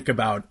like to think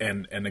about,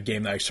 and a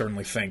game that I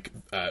certainly think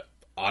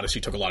Odyssey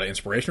took a lot of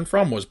inspiration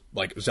from was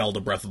like Zelda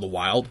Breath of the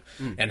Wild,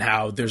 and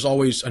how there's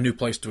always a new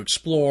place to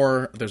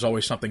explore, there's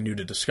always something new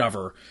to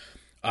discover.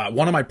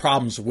 One of my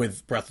problems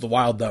with Breath of the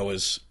Wild, though,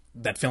 is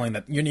that feeling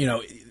that,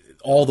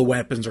 all the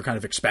weapons are kind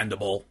of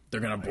expendable. They're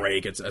going to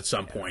break at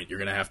some point. You're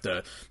going to have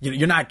to,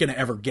 you're not going to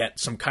ever get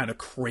some kind of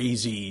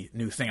crazy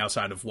new thing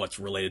outside of what's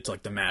related to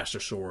like the Master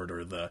Sword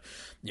or the,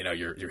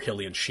 your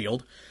Hylian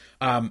shield.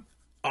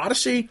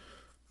 Odyssey,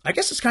 I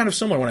guess it's kind of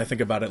similar when I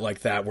think about it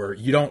like that, where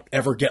you don't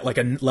ever get like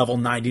a level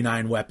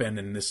 99 weapon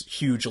and this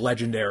huge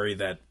legendary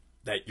that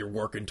you're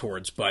working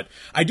towards. But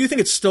I do think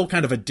it's still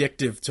kind of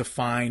addictive to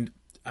find,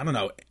 I don't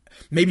know,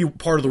 maybe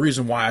part of the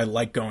reason why I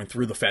like going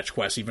through the fetch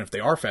quests, even if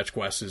they are fetch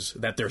quests, is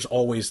that there's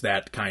always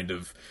that kind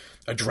of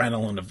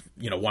adrenaline of,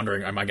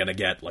 wondering, am I going to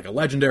get like a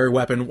legendary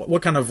weapon?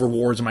 What kind of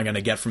rewards am I going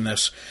to get from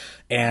this?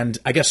 And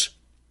I guess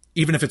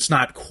even if it's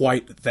not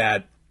quite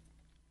that,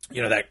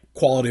 that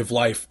quality of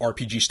life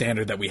RPG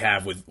standard that we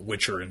have with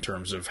Witcher in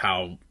terms of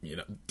how,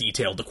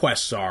 detailed the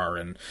quests are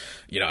and,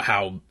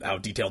 how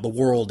detailed the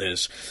world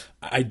is,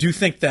 I do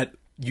think that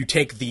you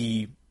take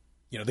the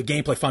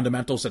gameplay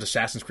fundamentals that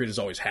Assassin's Creed has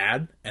always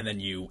had, and then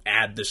you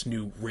add this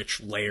new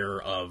rich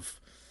layer of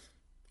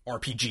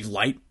RPG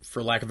light,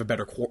 for lack of a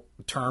better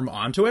term,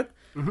 onto it.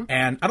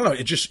 And I don't know,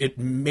 it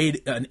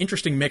made an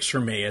interesting mix for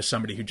me as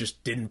somebody who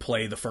just didn't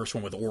play the first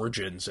one with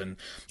Origins. And,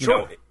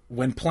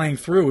 when playing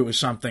through, it was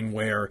something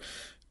where,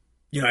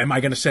 am I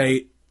going to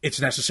say it's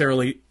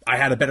necessarily, I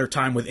had a better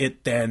time with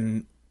it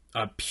than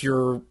a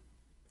pure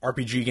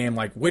RPG game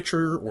like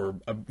Witcher, or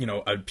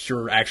a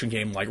pure action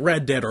game like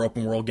Red Dead, or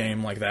open world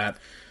game like that?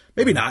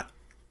 Maybe not.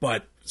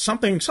 but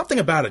something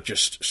about it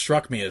just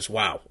struck me as,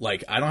 wow,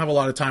 like, I don't have a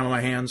lot of time on my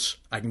hands.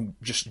 I can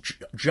just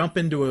jump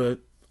into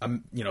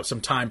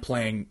some time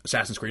playing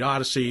Assassin's Creed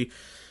Odyssey,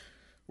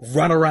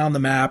 run around the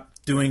map,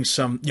 doing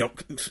some,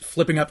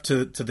 flipping up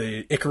to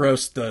the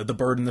Icarus, the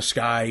bird in the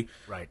sky,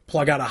 right.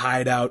 Plug out a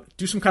hideout,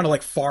 do some kind of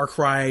like Far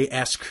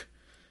Cry-esque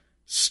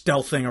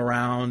stealthing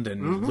around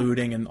and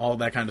looting and all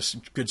that kind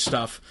of good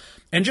stuff.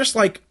 And just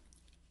like,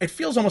 it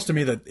feels almost to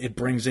me that it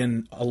brings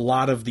in a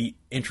lot of the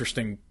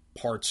interesting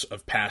parts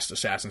of past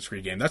Assassin's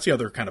Creed game. That's the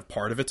other kind of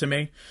part of it to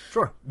me.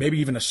 Sure. Maybe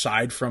even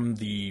aside from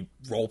the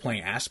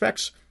role-playing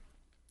aspects.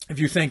 If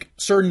you think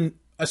certain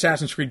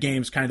Assassin's Creed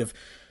games kind of,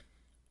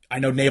 I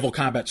know naval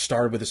combat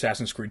started with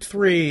Assassin's Creed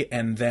 3,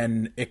 and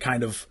then it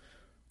kind of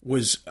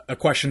was a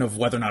question of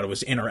whether or not it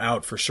was in or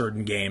out for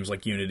certain games,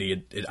 like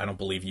Unity, I don't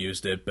believe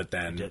used it, but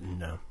then... Didn't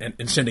know.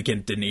 And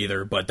Syndicate didn't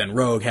either, but then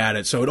Rogue had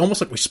it. So it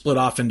almost like we split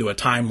off into a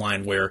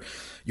timeline where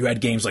you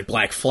had games like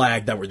Black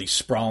Flag that were these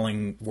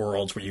sprawling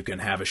worlds where you can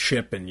have a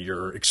ship and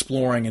you're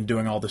exploring and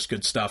doing all this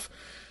good stuff.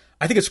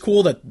 I think it's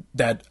cool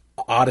that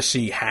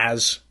Odyssey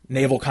has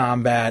naval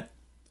combat,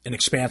 an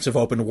expansive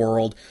open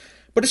world,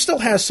 but it still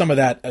has some of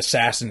that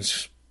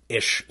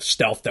Assassin's-ish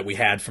stealth that we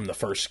had from the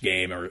first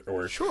game.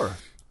 Or sure.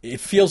 It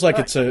feels like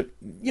it's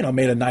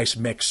made a nice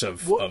mix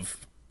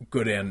of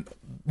good and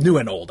new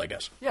and old, I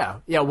guess. Yeah.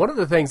 One of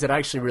the things that I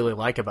actually really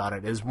like about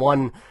it is,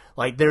 one,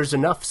 like, there's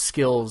enough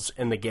skills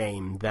in the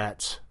game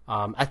that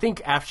I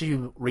think after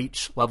you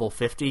reach level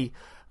 50,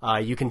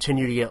 you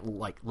continue to get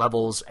like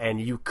levels,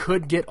 and you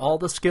could get all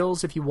the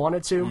skills if you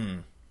wanted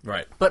to.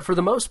 Right. But for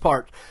the most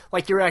part,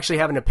 like, you're actually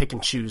having to pick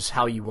and choose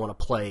how you want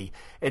to play.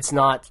 It's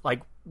not,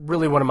 like,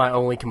 really one of my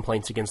only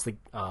complaints against the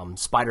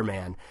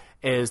Spider-Man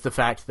is the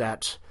fact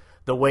that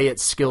the way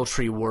its skill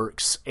tree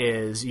works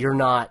is you're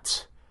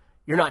not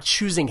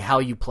choosing how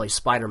you play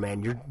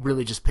Spider-Man. You're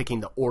really just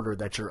picking the order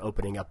that you're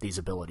opening up these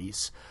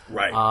abilities.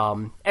 Right.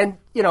 And,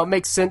 it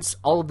makes sense.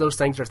 All of those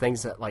things are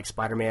things that, like,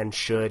 Spider-Man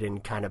should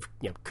and kind of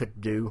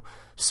could do.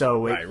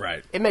 So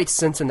it makes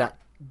sense in that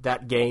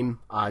game.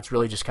 It's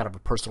really just kind of a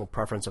personal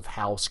preference of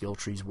how skill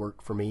trees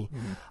work for me.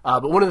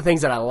 But one of the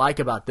things that I like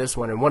about this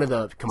one, and one of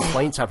the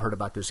complaints I've heard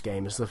about this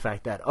game, is the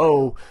fact that,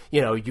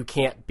 you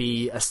can't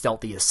be a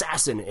stealthy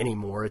assassin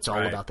anymore. It's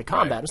all about the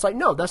combat. Right. It's like,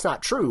 no, that's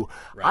not true.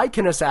 Right. I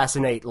can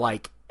assassinate,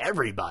 like,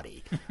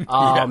 everybody.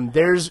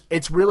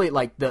 It's really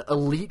like the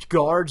elite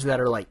guards that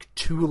are like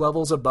 2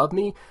 levels above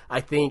me,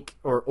 I think,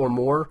 or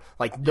more,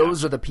 like,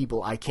 those are the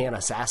people I can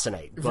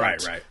assassinate.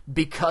 But right.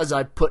 because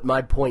I put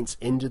my points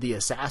into the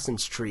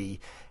assassin's tree,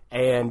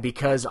 and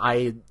because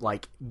I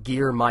like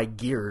gear my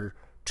gear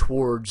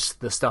towards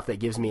the stuff that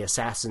gives me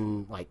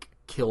assassin like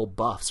kill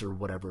buffs or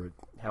whatever,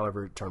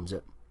 however it terms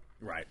it.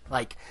 Right.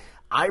 Like,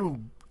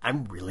 I'm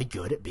really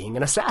good at being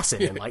an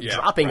assassin and like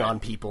dropping on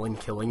people and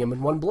killing them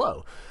in one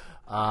blow.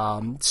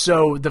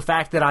 So the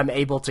fact that I'm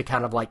able to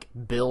kind of like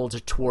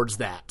build towards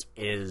that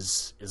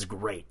is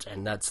great,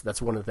 and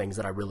that's one of the things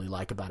that I really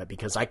like about it,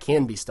 because I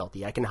can be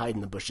stealthy, I can hide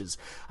in the bushes,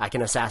 I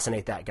can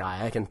assassinate that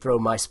guy, I can throw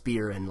my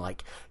spear and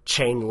like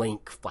chain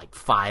link like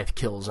 5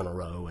 kills in a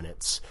row, and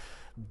it's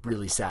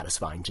really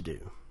satisfying to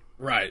do.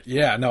 Right.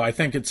 Yeah. No, I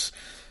think it's.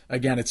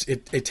 Again,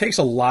 it takes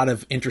a lot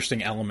of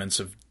interesting elements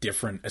of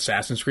different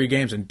Assassin's Creed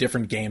games and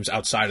different games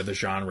outside of the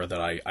genre that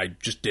I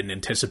just didn't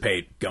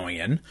anticipate going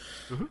in.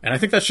 And I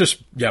think that's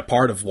just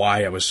part of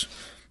why I was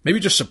maybe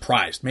just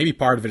surprised. Maybe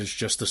part of it is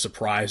just the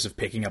surprise of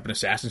picking up an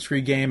Assassin's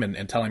Creed game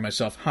and telling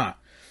myself, I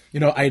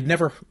had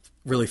never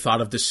really thought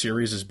of this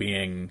series as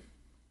being,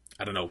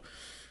 I don't know,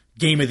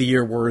 Game of the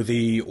Year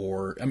worthy,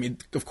 or, I mean,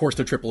 of course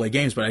they're AAA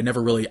games, but I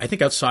never really, I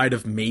think outside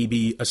of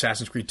maybe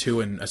Assassin's Creed 2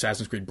 and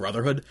Assassin's Creed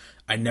Brotherhood,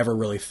 I never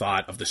really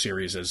thought of the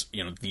series as,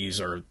 these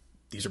are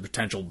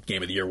potential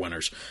Game of the Year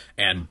winners.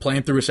 And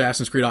playing through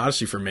Assassin's Creed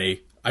Odyssey for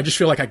me, I just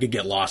feel like I could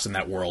get lost in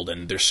that world,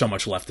 and there's so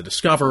much left to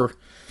discover.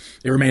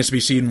 It remains to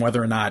be seen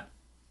whether or not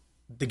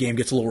the game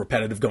gets a little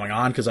repetitive going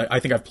on, because I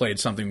think I've played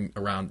something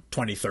around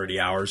 20, 30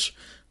 hours.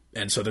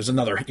 And so there's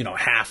another,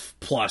 half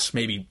plus,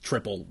 maybe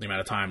triple the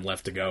amount of time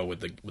left to go with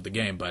the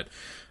game. But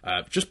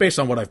just based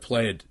on what I've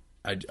played,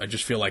 I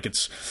just feel like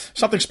it's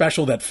something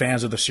special that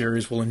fans of the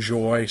series will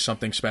enjoy,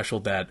 something special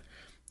that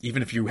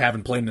even if you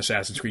haven't played an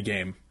Assassin's Creed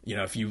game,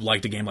 if you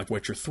liked a game like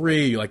Witcher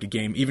 3, you like a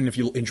game, even if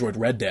you enjoyed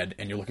Red Dead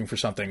and you're looking for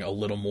something a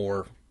little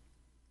more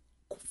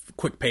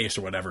quick pace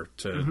or whatever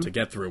to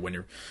get through when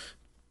you're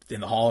in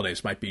the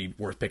holidays, might be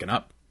worth picking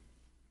up.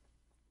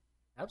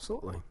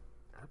 Absolutely.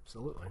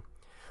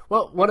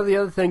 Well, one of the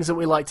other things that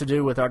we like to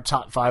do with our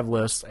top 5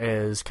 list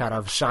is kind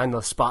of shine the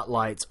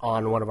spotlights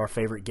on one of our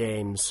favorite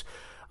games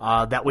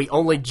that we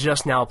only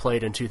just now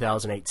played in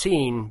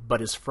 2018,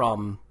 but is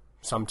from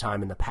some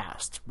time in the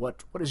past.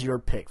 What is your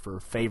pick for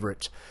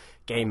favorite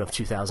game of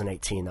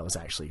 2018 that was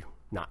actually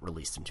not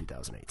released in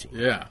 2018?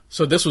 Yeah,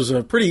 so this was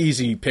a pretty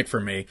easy pick for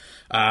me.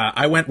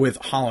 I went with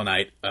Hollow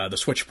Knight, the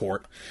Switch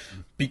port,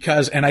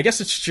 because, and I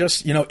guess it's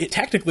just,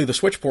 technically the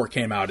Switch port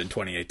came out in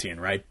 2018,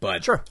 right?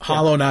 But sure,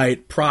 Hollow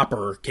Knight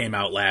proper came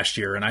out last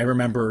year, and I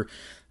remember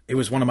it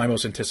was one of my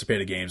most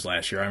anticipated games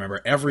last year. I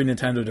remember every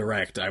Nintendo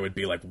Direct, I would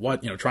be like,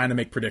 what, trying to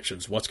make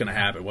predictions. What's going to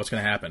happen? What's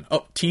going to happen?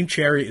 Oh, Team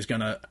Cherry is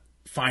going to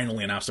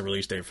finally announce the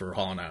release date for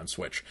Hollow Knight on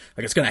Switch.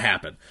 Like, it's going to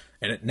happen.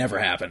 And it never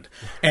happened.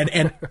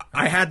 And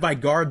I had my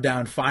guard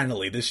down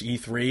finally this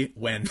E3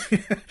 when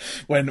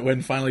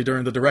when finally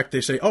during the Direct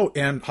they say, oh,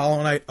 and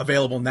Hollow Knight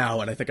available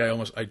now. And I think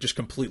I just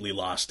completely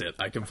lost it.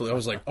 I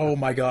was like, oh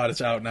my God, it's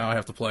out now. I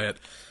have to play it.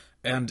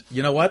 And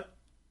you know what?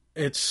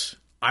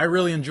 I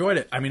really enjoyed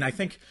it. I mean, I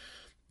think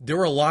there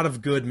were a lot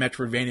of good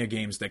Metroidvania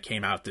games that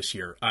came out this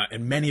year,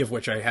 and many of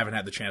which I haven't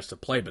had the chance to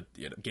play, but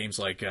games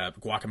like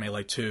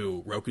Guacamelee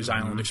 2, Roku's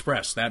Island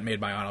Express, that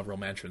made my honorable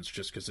mentions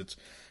just because it's,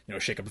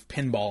 a shake-up of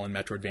pinball and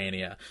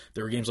Metroidvania.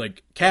 There were games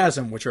like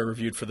Chasm, which I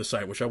reviewed for the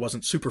site, which I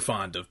wasn't super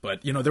fond of,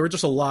 but, there were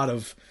just a lot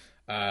of,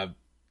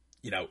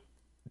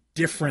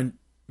 different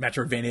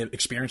Metroidvania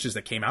experiences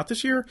that came out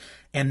this year,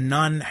 and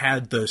none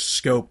had the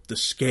scope, the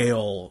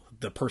scale,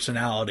 the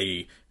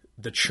personality,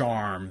 the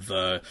charm,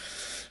 the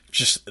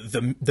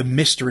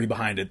mystery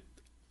behind it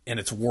and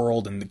its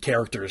world and the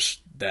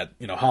characters that,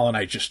 Hollow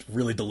Knight just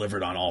really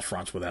delivered on all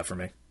fronts with that for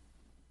me.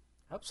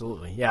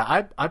 Absolutely.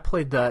 Yeah, I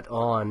played that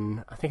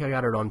I think I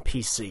got it on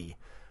PC.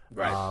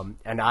 Right.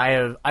 And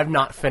I've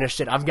not finished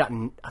it. I've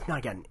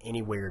not gotten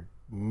anywhere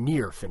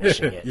near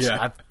finishing it. Yeah.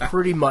 I've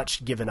pretty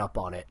much given up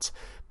on it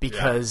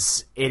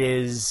because it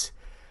is.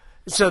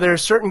 So there are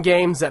certain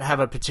games that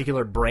have a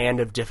particular brand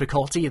of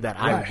difficulty that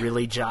I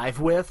really jive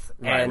with,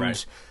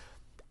 and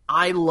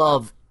I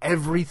love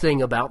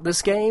everything about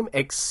this game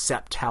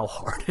except how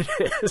hard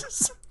it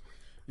is.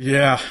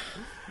 Yeah.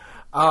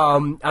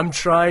 I'm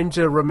trying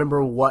to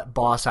remember what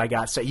boss I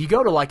got. So you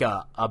go to like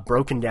a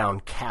broken down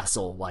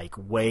castle, like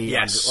way.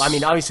 Yes. I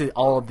mean, obviously,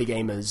 all of the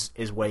game is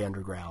way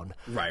underground.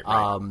 Right.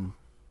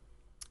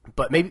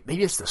 But maybe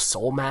it's the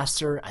Soul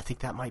Master. I think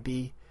that might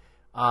be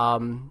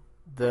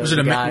Was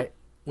it guy.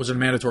 Was it a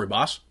mandatory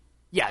boss?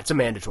 Yeah, it's a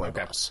mandatory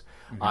boss.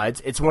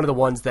 It's one of the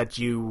ones that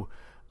you.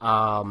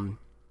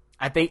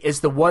 I think it's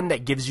the one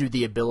that gives you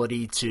the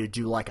ability to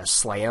do like a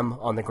slam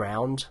on the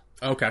ground.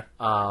 Okay.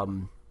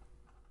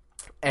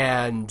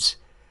 And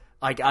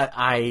like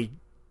I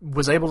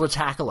was able to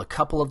tackle a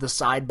couple of the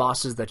side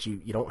bosses that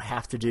you don't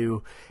have to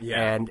do.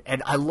 Yeah. And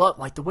I love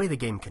like the way the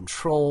game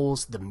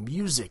controls. The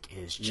music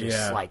is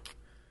just like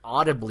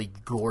audibly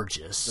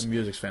gorgeous. The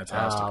music's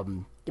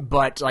fantastic.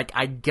 But like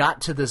I got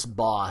to this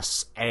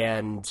boss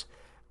and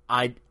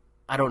I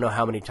don't know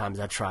how many times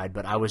I tried,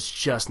 but I was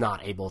just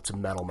not able to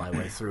meddle my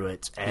way through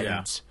it. And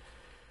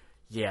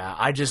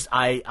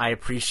I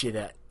appreciate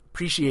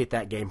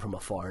that game from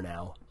afar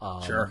now.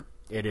 Sure.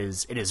 It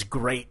is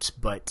great,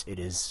 but it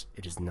is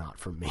not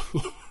for me.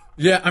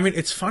 Yeah, I mean,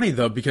 it's funny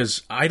though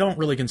because I don't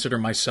really consider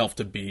myself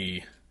to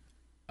be.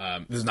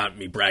 This is not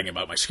me bragging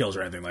about my skills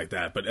or anything like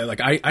that, but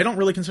like I don't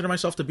really consider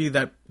myself to be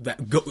that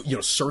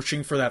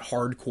searching for that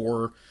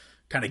hardcore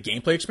kind of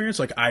gameplay experience.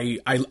 Like I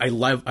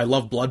love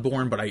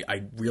Bloodborne, but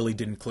I really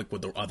didn't click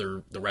with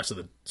the rest of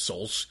the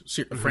Souls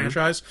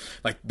franchise.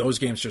 Like those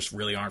games just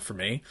really aren't for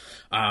me.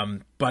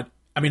 But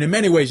I mean, in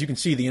many ways, you can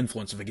see the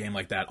influence of a game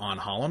like that on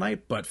Hollow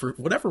Knight. But for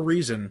whatever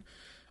reason,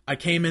 I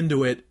came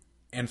into it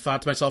and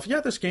thought to myself, yeah,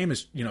 this game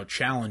is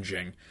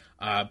challenging.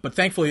 But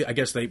thankfully, I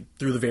guess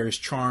through the various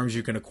charms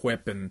you can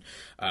equip and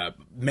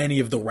many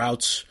of the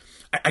routes.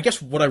 I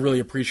guess what I really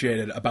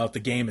appreciated about the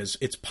game is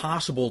it's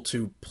possible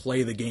to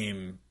play the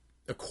game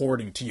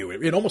according to you.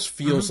 It almost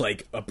feels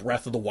like a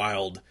Breath of the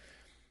Wild,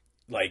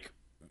 like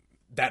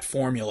that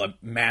formula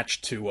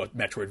matched to a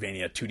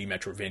 2D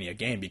Metroidvania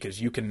game,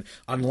 because you can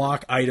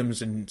unlock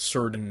items in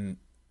certain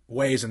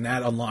ways, and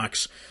that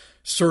unlocks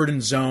certain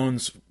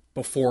zones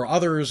before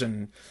others,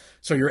 and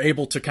so you're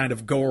able to kind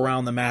of go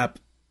around the map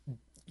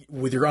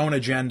with your own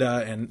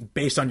agenda, and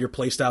based on your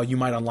playstyle, you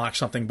might unlock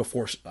something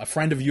before a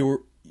friend of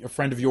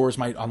yours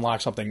might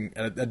unlock something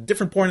at a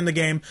different point in the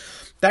game.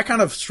 That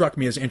kind of struck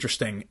me as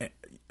interesting,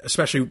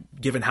 especially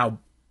given how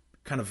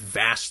kind of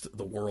vast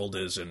the world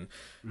is, and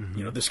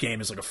this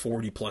game is like a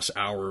 40-plus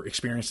hour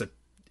experience that,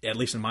 at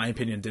least in my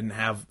opinion, didn't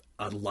have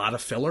a lot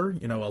of filler.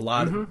 Not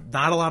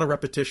a lot of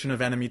repetition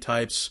of enemy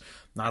types,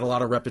 not a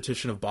lot of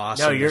repetition of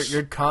bosses. No,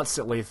 you're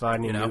constantly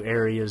finding new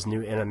areas,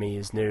 new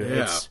enemies, new.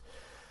 Yeah.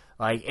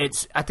 I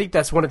think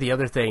that's one of the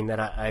other thing that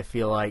I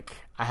feel like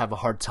I have a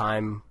hard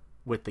time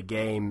with the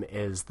game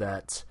is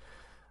that,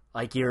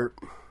 like, you're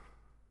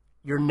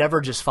never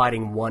just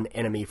fighting one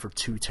enemy for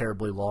too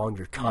terribly long.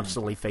 You're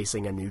constantly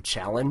facing a new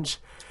challenge.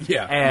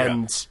 Yeah.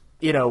 And,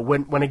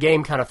 when a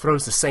game kind of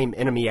throws the same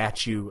enemy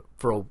at you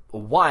for a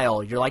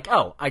while, you're like,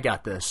 oh, I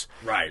got this.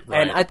 Right.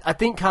 And I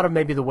think kind of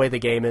maybe the way the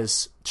game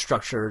is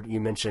structured,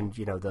 you mentioned,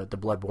 the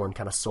Bloodborne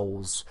kind of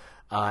Souls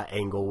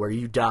angle, where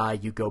you die,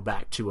 you go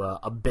back to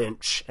a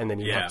bench, and then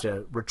you have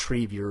to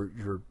retrieve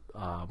your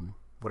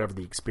whatever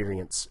the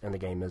experience in the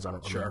game is. I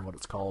don't remember what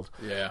it's called.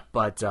 Yeah.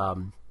 But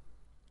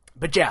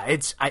yeah,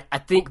 I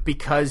think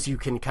because you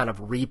can kind of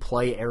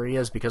replay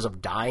areas because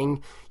of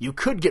dying, you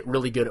could get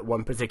really good at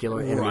one particular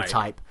enemy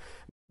type.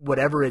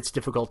 Whatever its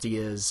difficulty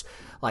is,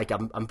 like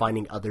I'm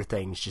finding other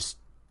things just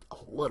a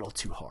little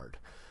too hard.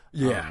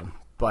 Yeah.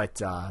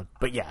 But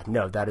yeah,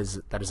 no, that is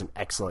an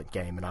excellent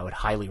game, and I would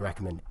highly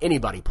recommend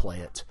anybody play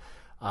it.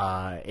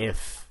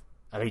 If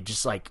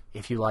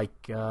you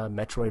like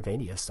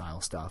Metroidvania style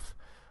stuff,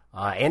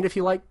 and if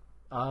you like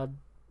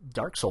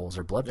Dark Souls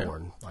or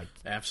Bloodborne,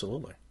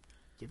 absolutely,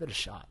 give it a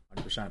shot.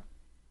 100%.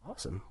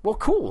 Awesome. Well,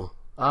 cool.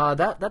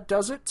 That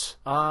does it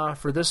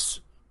for this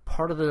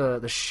part of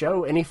the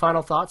show. Any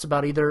final thoughts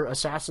about either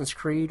Assassin's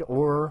Creed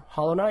or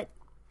Hollow Knight?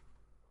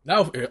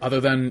 No, other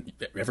than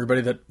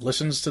everybody that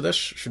listens to this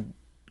should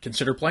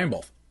consider playing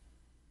both.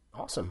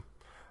 Awesome.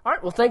 All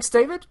right, well, thanks,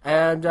 David,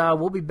 and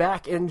we'll be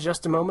back in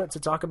just a moment to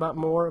talk about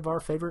more of our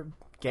favorite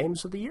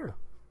games of the year.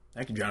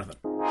 Thank you, Jonathan.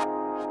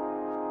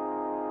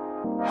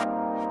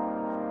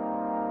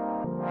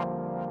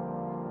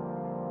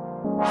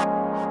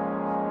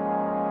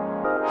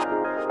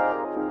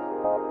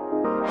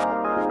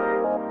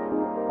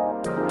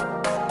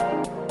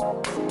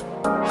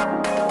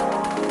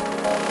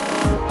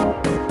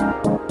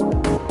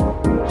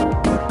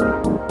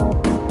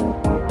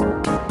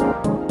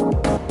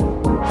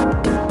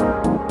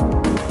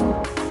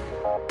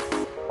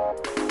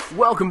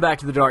 Welcome back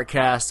to the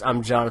Darkcast.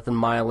 I'm Jonathan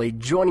Miley.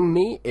 Joining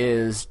me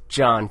is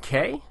John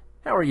Kay.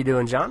 How are you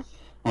doing, John?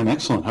 I'm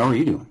excellent. How are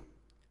you doing?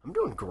 I'm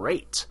doing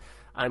great.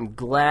 I'm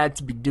glad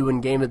to be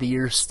doing Game of the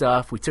Year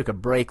stuff. We took a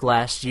break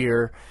last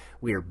year.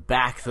 We are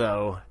back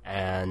though,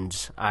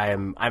 and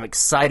I'm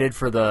excited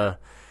for the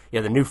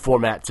new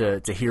format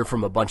to hear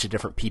from a bunch of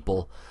different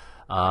people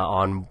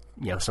on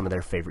some of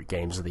their favorite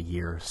games of the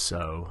year.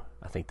 So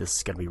I think this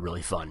is going to be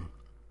really fun.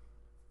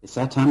 It's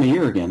that time of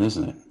year again,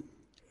 isn't it?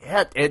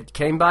 Yeah, it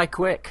came by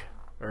quick,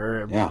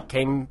 or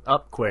came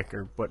up quick,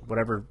 or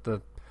whatever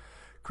the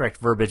correct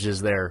verbiage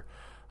is there.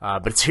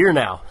 But it's here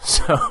now.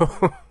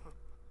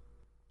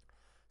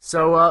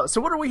 So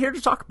what are we here to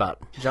talk about,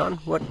 John?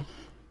 What?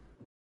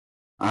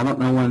 I don't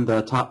know when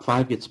the top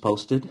 5 gets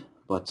posted,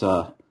 but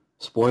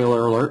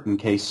spoiler alert in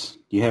case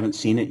you haven't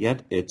seen it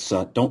yet, it's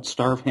Don't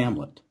Starve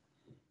Hamlet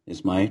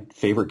is my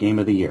favorite game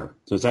of the year.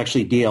 So it's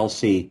actually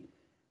DLC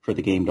for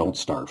the game Don't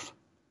Starve.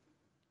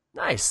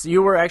 Nice.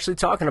 You were actually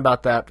talking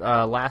about that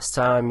last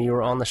time you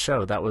were on the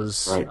show. That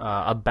was right.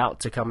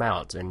 About to come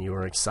out, and you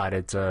were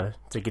excited to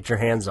get your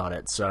hands on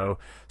it. So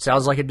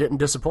sounds like it didn't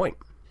disappoint.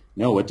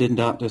 No, it did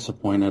not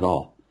disappoint at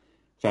all.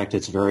 In fact,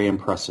 it's very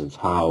impressive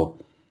how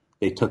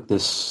they took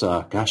this,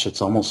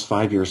 it's almost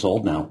 5 years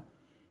old now.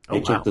 They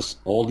took this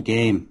old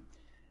game,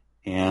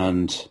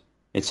 and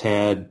it's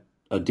had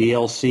a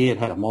DLC. It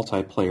had a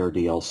multiplayer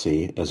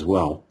DLC as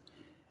well.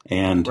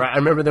 And right, I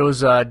remember there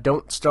was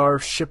Don't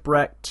Starve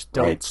Shipwrecked,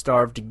 Don't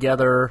Starve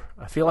Together.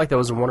 I feel like there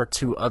was one or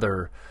two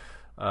other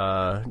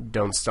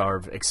Don't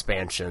Starve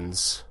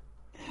expansions.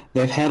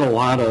 They've had a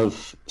lot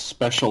of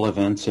special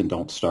events in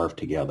Don't Starve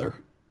Together.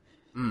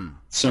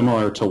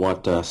 Similar to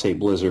what, say,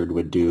 Blizzard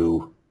would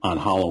do on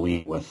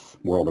Halloween with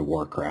World of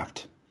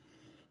Warcraft.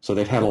 So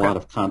they've had a lot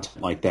of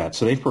content like that.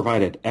 So they've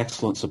provided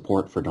excellent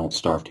support for Don't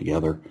Starve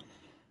Together.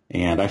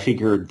 And I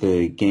figured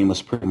the game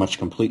was pretty much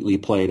completely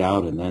played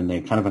out, and then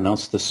they kind of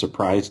announced this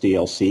surprise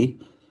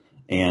DLC,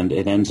 and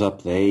it ends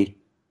up they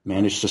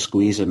managed to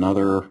squeeze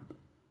another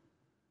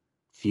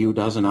few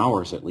dozen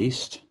hours at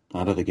least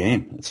out of the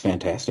game. It's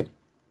fantastic.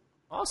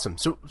 Awesome.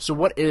 So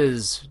what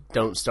is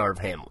Don't Starve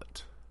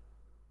Hamlet?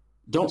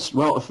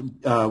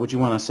 Would you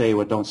want to say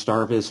what Don't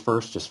Starve is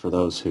first, just for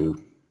those who...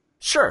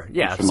 Sure,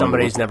 yeah. If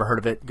somebody's never heard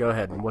of it, go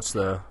ahead. And what's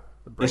the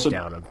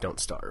breakdown of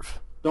Don't Starve?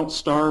 Don't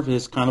Starve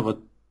is kind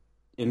of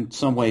in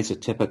some ways, a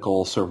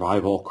typical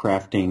survival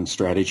crafting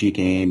strategy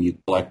game. You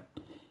collect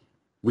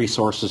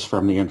resources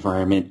from the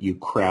environment, you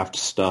craft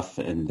stuff,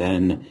 and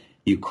then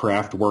you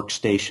craft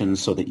workstations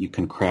so that you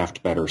can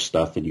craft better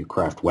stuff, and you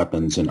craft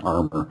weapons and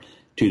armor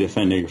to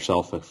defend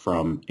yourself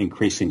from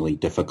increasingly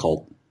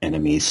difficult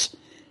enemies.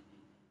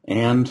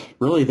 And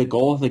really the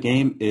goal of the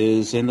game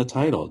is in the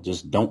title.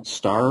 Just don't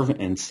starve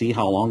and see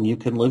how long you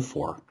can live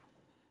for.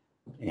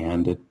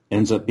 And it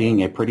ends up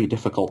being a pretty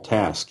difficult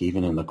task,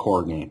 even in the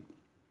core game.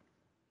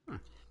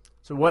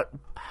 So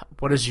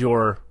what is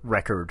your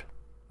record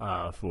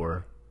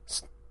for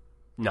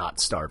not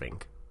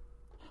starving?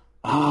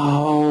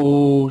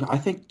 Oh, I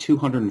think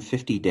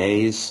 250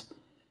 days.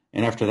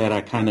 And after that,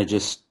 I kind of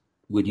just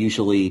would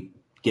usually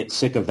get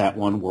sick of that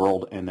one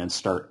world and then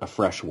start a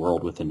fresh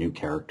world with a new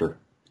character.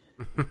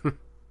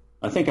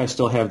 I think I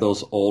still have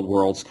those old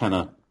worlds kind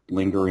of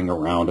lingering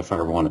around if I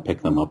ever want to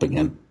pick them up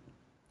again.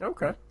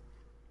 Okay.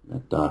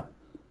 But,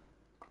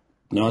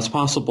 no, it's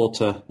possible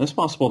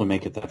to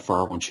make it that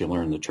far once you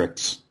learn the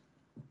tricks.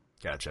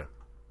 Gotcha.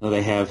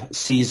 They have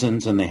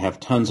seasons and they have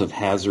tons of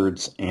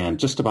hazards, and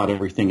just about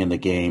everything in the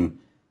game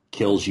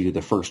kills you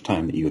the first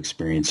time that you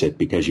experience it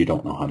because you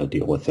don't know how to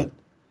deal with it.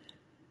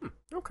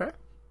 Okay.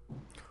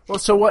 Well,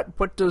 so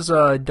what does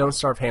Don't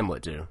Starve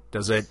Hamlet do?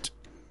 Does it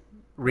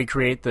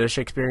recreate the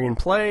Shakespearean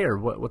play, or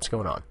what's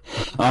going on?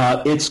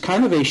 It's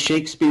kind of a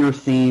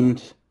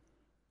Shakespeare-themed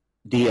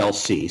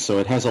DLC, so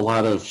it has a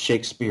lot of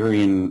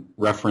Shakespearean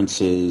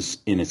references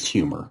in its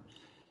humor.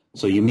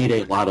 So you meet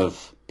a lot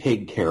of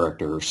pig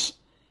characters,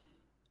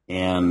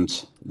 and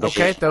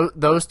Okay,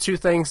 those two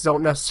things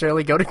don't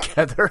necessarily go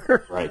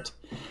together. Right.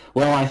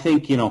 Well, I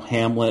think,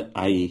 Hamlet,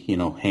 i.e.,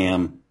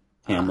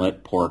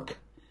 Hamlet, pork.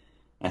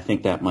 I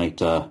think that might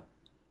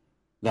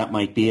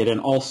be it.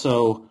 And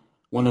also,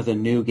 one of the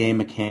new game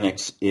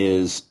mechanics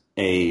is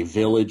a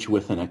village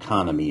with an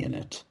economy in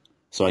it.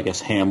 So I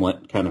guess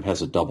Hamlet kind of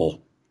has a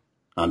double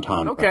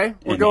entendre. Okay,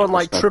 we're going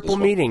like triple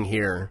well. meaning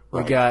here.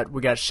 Right.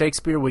 We got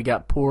Shakespeare, we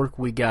got pork,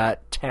 we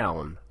got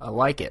town. I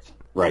like it.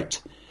 Right.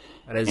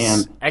 That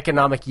is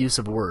economic use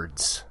of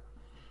words.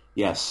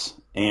 Yes.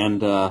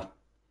 And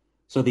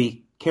so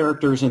the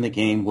characters in the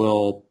game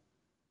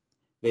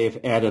they've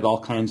added all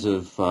kinds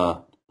of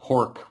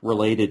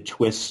pork-related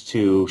twists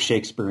to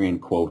Shakespearean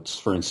quotes.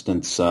 For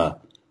instance, I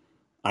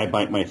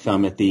bite my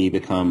thumb at thee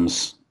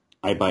becomes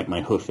I bite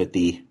my hoof at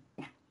thee.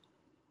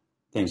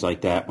 Things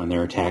like that when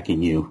they're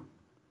attacking you.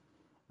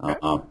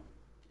 The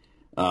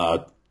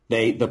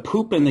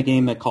poop in the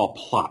game they call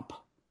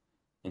plop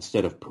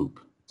instead of poop.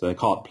 So they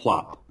call it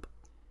plop.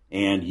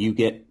 And you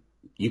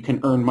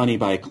can earn money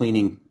by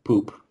cleaning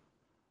poop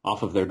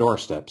off of their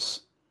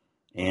doorsteps.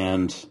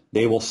 And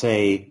they will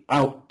say,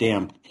 out,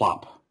 damn,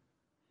 plop,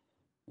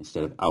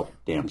 instead of out,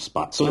 damn,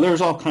 spot. So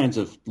there's all kinds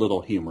of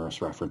little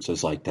humorous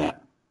references like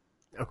that.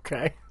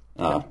 Okay.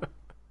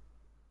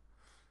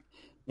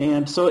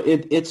 And so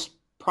it's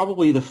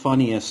probably the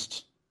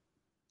funniest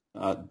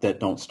that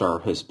Don't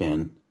Starve has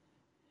been.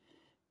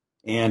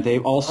 And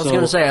they've also... I was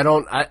going to say,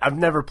 I've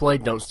never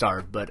played Don't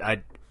Starve, but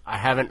I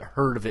haven't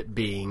heard of it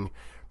being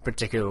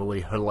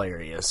particularly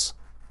hilarious.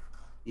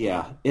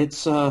 Yeah,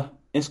 it's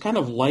kind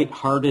of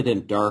lighthearted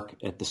and dark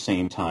at the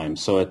same time.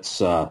 So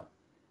it's I'm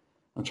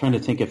trying to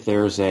think if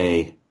there's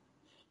an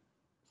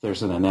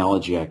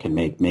analogy I can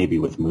make maybe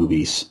with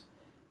movies.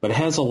 But it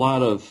has a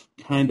lot of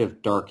kind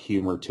of dark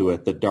humor to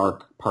it, the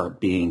dark part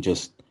being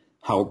just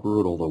how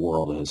brutal the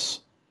world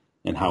is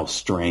and how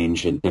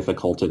strange and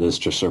difficult it is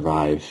to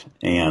survive,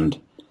 and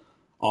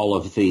all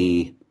of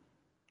the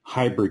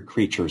hybrid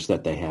creatures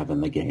that they have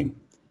in the game.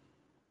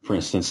 For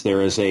instance,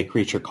 there is a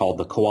creature called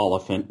the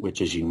koalaphant,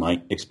 which, as you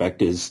might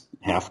expect, is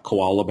half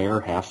koala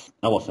bear, half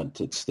elephant.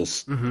 It's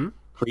this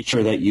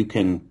creature that you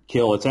can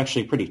kill. It's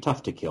actually pretty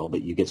tough to kill,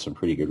 but you get some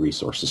pretty good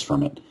resources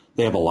from it.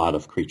 They have a lot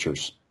of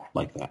creatures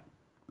like that.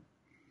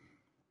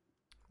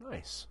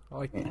 Nice. I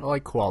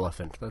like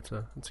koalaphant. That's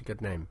a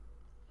good name.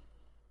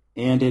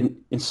 And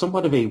in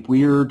somewhat of a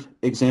weird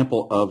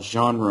example of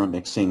genre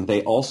mixing,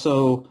 they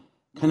also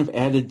kind of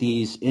added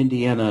these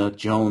Indiana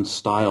Jones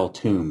style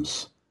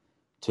tombs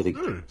to the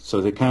game. So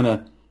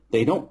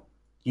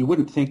you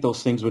wouldn't think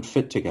those things would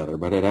fit together,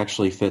 but it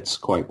actually fits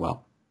quite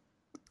well.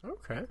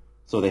 Okay.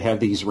 So they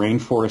have these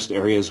rainforest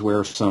areas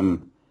where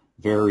some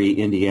very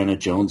Indiana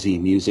Jonesy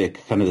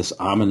music, kind of this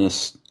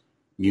ominous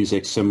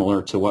music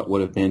similar to what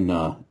would have been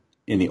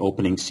in the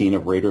opening scene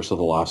of Raiders of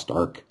the Lost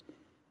Ark.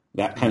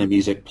 That kind of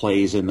music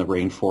plays in the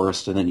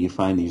rainforest, and then you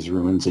find these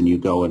ruins and you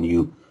go and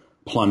you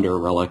plunder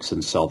relics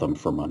and sell them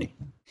for money.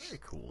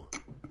 Very cool.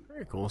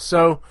 Very cool.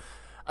 So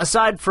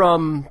aside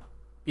from,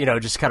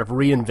 just kind of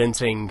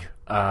reinventing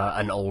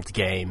an old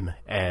game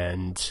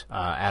and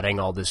adding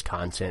all this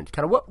content,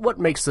 kind of what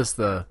makes this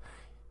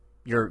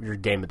your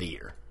game of the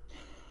year?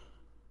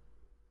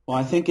 Well,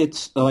 I think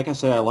it's, like I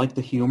said, I like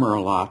the humor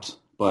a lot,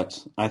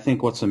 but I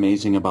think what's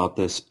amazing about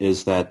this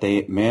is that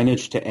they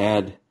managed to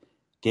add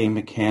game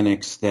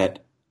mechanics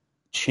that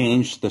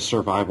change the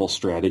survival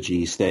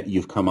strategies that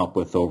you've come up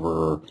with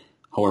over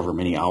however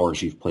many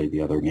hours you've played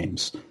the other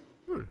games.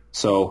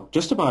 So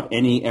just about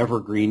any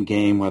evergreen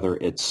game, whether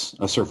it's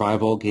a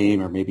survival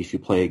game or maybe if you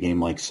play a game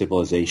like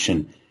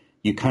Civilization,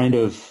 you kind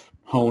of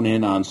hone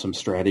in on some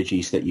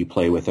strategies that you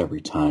play with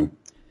every time.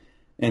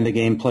 And the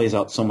game plays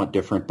out somewhat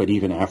different, but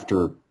even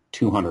after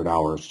 200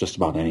 hours, just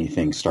about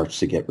anything starts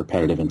to get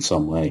repetitive in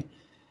some way.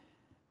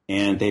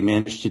 And they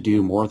managed to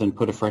do more than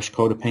put a fresh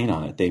coat of paint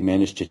on it. They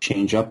managed to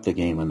change up the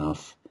game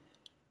enough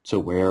to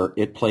where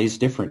it plays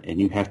different,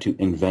 and you have to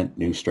invent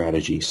new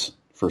strategies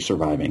for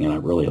surviving, and I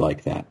really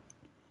like that.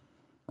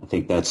 I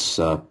think that's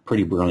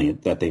pretty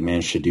brilliant that they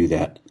managed to do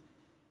that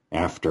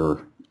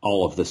after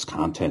all of this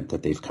content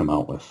that they've come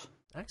out with.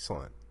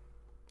 Excellent.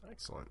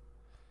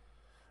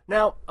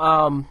 Now,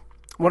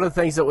 one of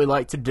the things that we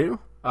like to do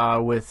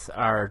with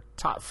our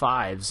top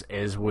fives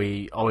is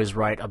we always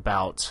write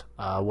about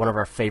one of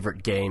our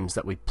favorite games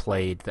that we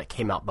played that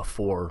came out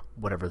before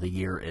whatever the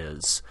year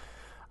is.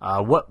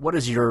 What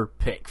is your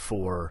pick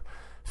for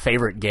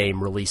favorite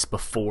game released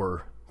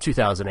before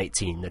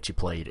 2018 that you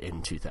played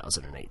in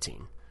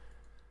 2018?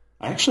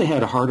 I actually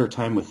had a harder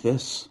time with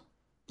this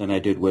than I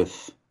did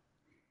with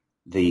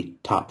the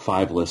top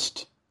 5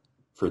 list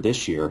for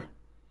this year.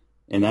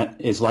 And that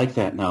is like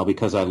that now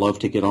because I love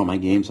to get all my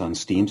games on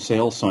Steam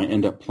sale, so I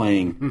end up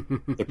playing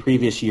the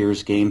previous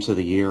year's games of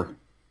the year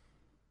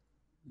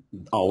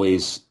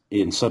always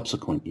in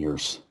subsequent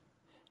years.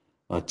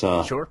 But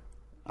sure.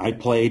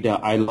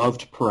 I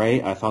loved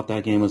Prey. I thought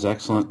that game was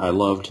excellent. I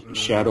loved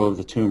Shadow of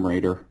the Tomb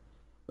Raider.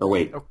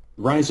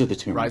 Rise of the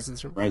Tomb Raider. Rise of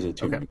the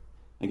Tomb Raider.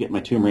 I get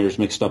my Tomb Raiders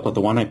mixed up, but the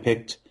one I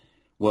picked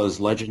was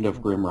Legend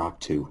of Grimrock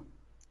 2.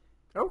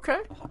 Okay.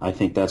 I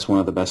think that's one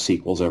of the best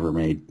sequels ever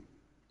made.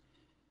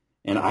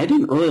 And I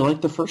didn't really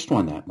like the first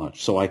one that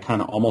much, so I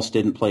kind of almost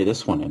didn't play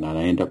this one, and I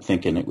ended up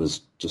thinking it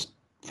was just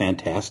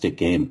fantastic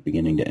game,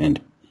 beginning to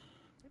end.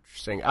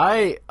 Interesting.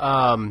 I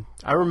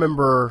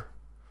remember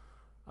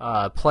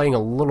playing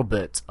a little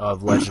bit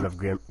of Legend of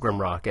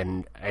Grimrock,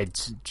 and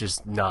it's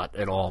just not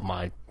at all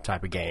my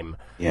type of game.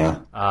 Yeah.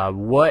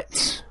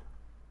 What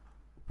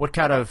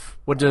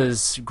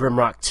does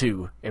Grimrock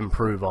 2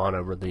 improve on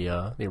over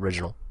the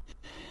original?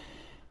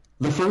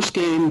 The first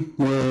game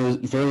was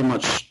very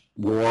much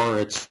wore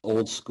its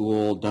old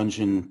school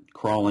dungeon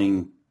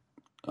crawling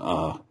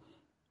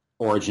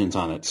origins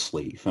on its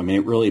sleeve. I mean,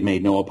 it really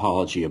made no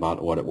apology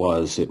about what it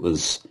was. It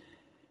was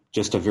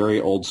just a very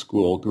old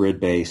school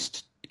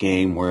grid-based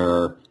game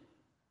where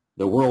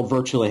the world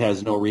virtually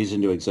has no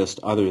reason to exist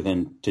other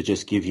than to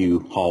just give you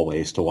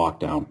hallways to walk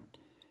down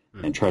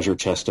and treasure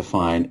chests to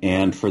find.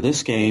 And for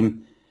this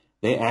game,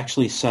 they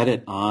actually set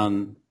it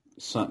on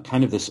some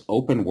kind of this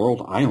open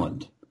world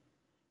island,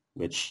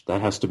 which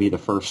that has to be the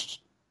first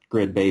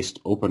grid-based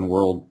open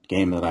world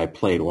game that I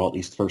played, well, at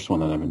least the first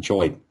one that I've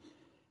enjoyed.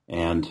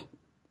 And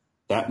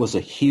that was a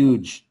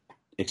huge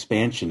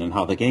expansion in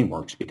how the game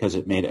works because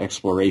it made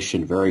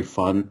exploration very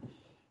fun.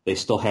 They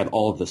still had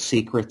all of the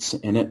secrets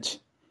in it,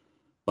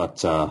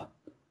 but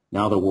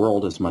now the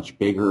world is much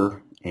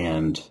bigger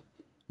and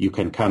you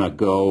can kind of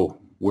go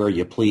where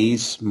you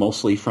please,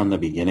 mostly from the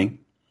beginning.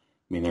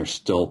 I mean, there's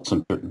still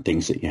some certain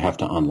things that you have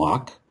to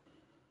unlock,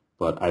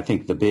 but I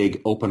think the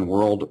big open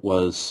world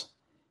was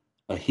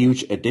a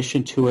huge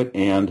addition to it,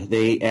 and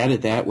they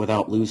added that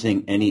without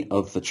losing any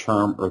of the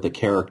charm or the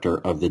character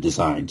of the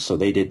design. So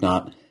they did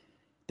not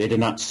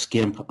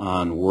skimp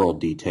on world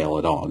detail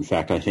at all. In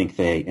fact, I think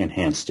they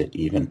enhanced it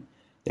even.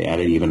 They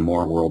added even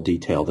more world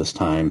detail this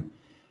time,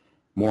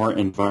 more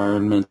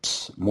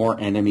environments, more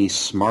enemies,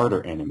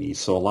 smarter enemies.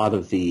 So a lot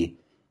of the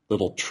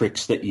little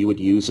tricks that you would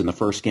use in the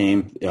first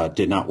game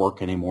did not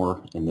work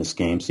anymore in this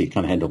game, so you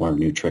kind of had to learn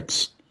new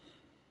tricks.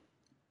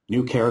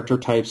 New character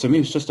types. I mean, it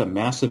was just a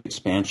massive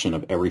expansion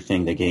of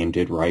everything the game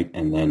did right,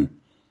 and then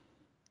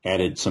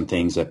added some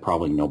things that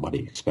probably nobody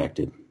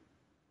expected.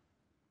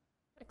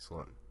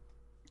 Excellent.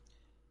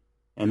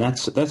 And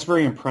that's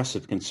very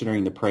impressive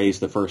considering the praise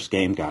the first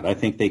game got. I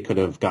think they could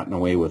have gotten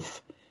away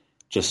with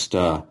just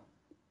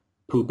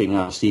pooping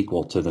out a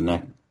sequel to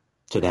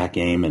that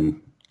game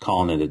and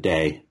calling it a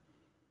day.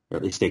 Or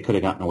at least they could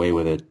have gotten away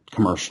with it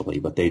commercially,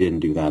 but they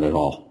didn't do that at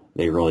all.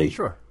 They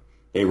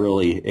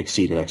really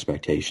exceeded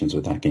expectations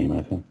with that game,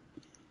 I think.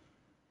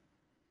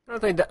 I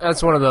think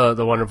that's one of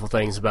the wonderful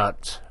things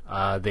about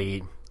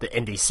the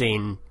indie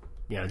scene,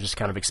 just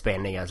kind of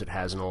expanding as it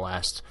has in the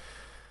last,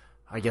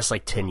 I guess,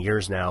 like 10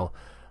 years now.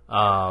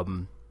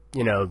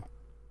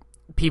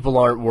 People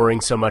aren't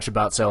worrying so much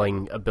about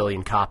selling 1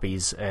 billion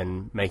copies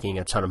and making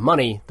a ton of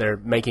money. They're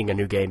making a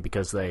new game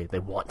because they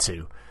want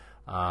to.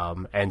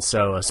 And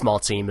so a small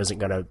team isn't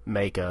going to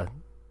make a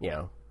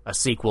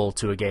sequel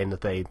to a game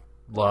that they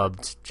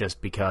loved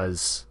just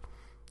because,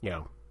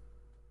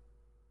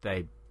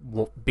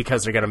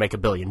 because they're going to make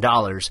 $1 billion.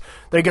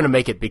 They're going to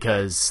make it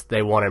because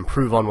they want to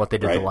improve on what they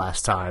did the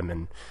last time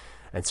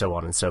and so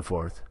on and so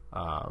forth.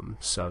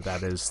 So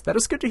that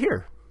is good to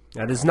hear.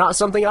 That is not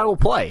something I will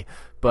play,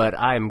 but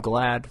I am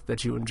glad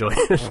that you enjoyed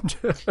it.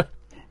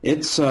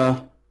 It's,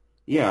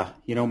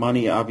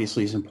 money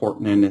obviously is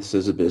important in this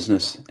as a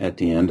business at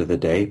the end of the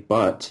day,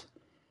 but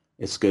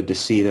it's good to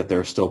see that there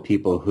are still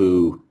people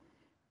who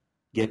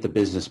get the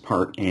business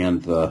part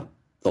and the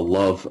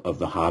love of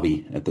the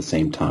hobby at the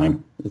same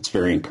time. It's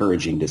very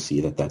encouraging to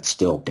see that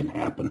still can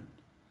happen.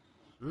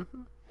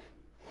 Mm-hmm.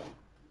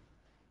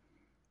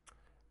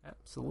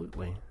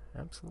 Absolutely.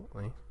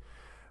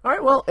 All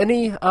right, well,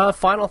 any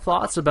final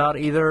thoughts about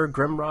either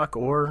Grimrock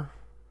or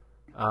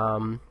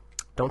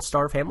Don't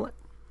Starve Hamlet?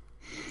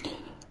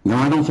 No,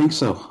 I don't think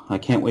so. I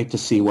can't wait to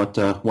see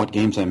what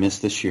games I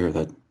missed this year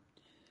that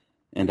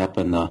end up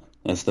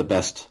as the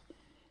best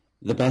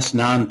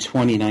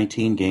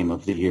non-2019 game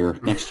of the year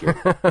next year.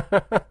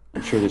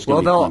 I'm sure there's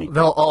going to be plenty.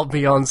 They'll all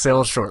be on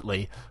sale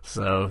shortly,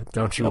 so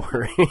don't you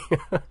worry.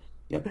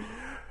 Yep.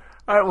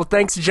 All right, well,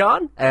 thanks,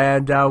 John,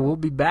 and we'll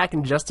be back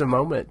in just a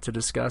moment to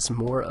discuss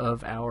more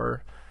of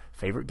our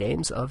favorite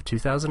games of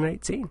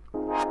 2018.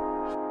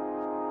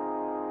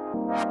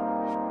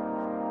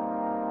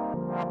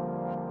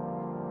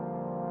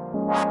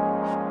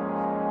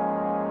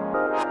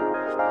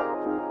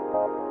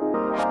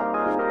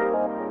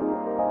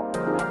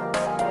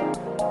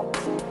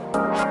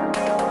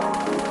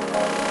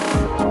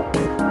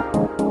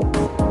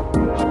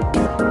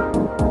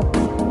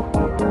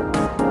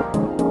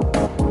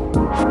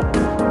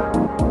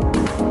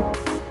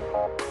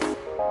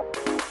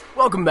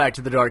 Welcome back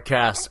to the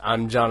Darkcast.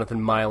 I'm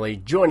Jonathan Miley.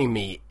 Joining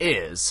me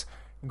is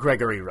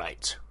Gregory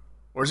Wright.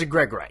 Or is it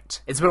Greg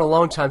Wright? It's been a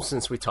long time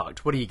since we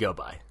talked. What do you go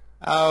by?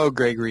 Oh,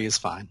 Gregory is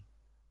fine.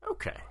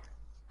 Okay.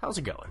 How's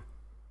it going?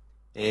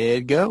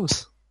 It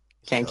goes.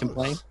 Can't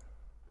complain.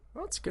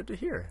 Well, that's good to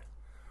hear.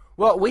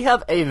 Well, we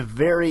have a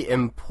very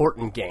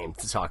important game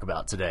to talk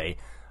about today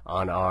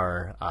on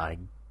our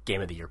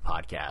Game of the Year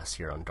podcast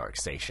here on Dark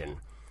Station.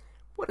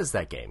 What is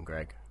that game,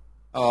 Greg?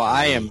 Oh,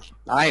 I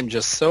am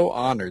just so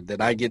honored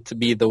that I get to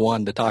be the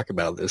one to talk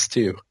about this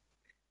too.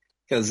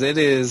 Because it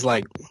is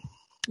like,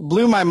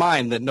 blew my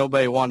mind that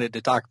nobody wanted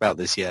to talk about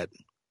this yet.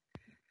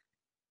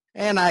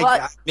 And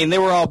I mean, they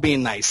were all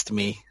being nice to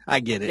me. I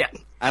get it. Yeah.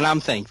 And I'm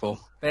thankful.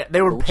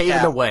 They were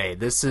paving the way.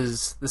 This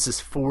is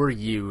for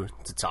you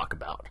to talk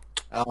about.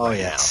 Oh,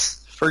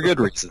 yes. Now. For good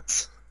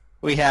reasons.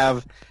 We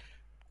have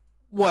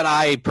what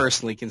I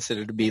personally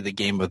consider to be the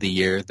game of the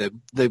year,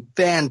 the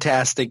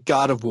fantastic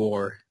God of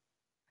War.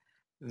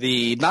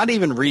 The not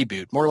even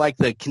reboot, more like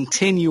the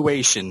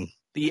continuation,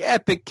 the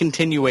epic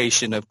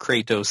continuation of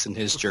Kratos and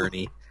his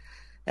journey.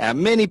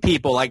 Many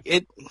people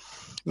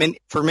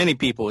for many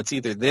people, it's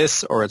either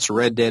this or it's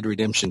Red Dead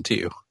Redemption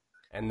 2.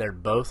 And they're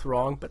both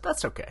wrong, but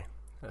that's okay.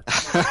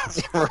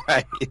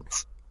 Right.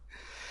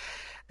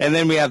 And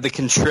then we have the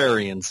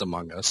contrarians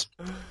among us.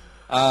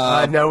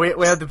 No,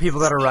 we have the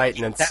people that are right,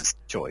 and that's the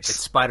choice. It's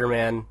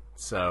Spider-Man,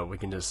 so we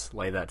can just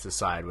lay that to the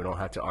side. We don't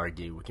have to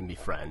argue. We can be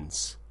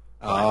friends.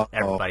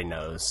 Everybody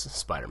knows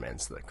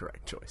Spider-Man's the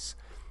correct choice.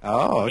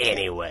 Oh, okay.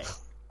 Anyway.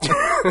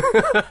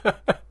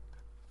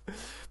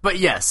 But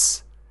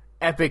yes,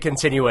 epic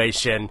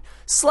continuation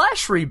 /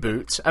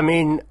 reboot. I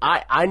mean,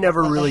 I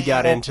never really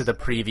got into the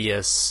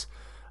previous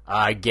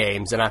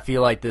games, and I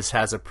feel like this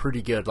has a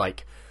pretty good,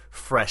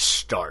 fresh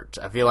start.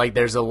 I feel like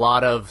there's a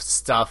lot of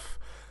stuff,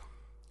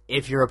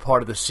 if you're a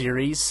part of the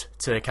series,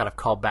 to kind of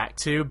call back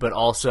to, but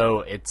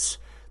also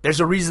there's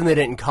a reason they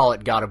didn't call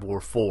it God of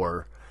War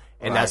 4,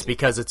 and that's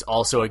because it's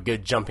also a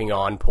good jumping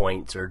off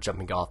point,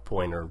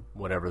 or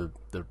whatever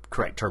the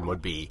correct term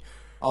would be.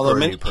 Although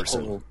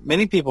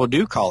many people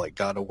do call it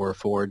God of War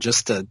 4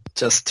 just to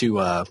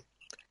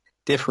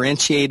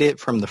differentiate it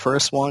from the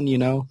first one, you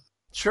know?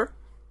 Sure.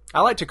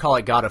 I like to call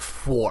it God of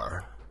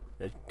 4.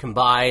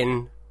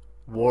 Combine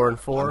War and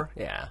 4,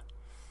 yeah.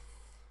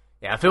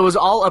 Yeah, if it was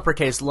all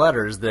uppercase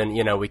letters, then,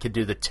 we could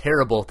do the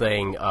terrible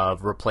thing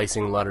of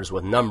replacing letters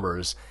with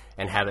numbers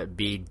and have it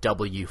be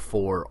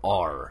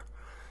W4R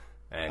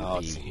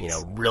and be,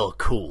 real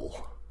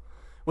cool.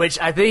 Which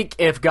I think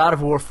if God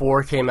of War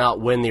 4 came out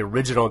when the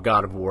original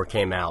God of War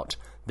came out,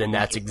 then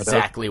that's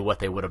exactly what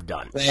they would have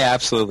done. They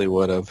absolutely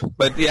would have.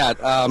 But yeah,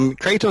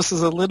 Kratos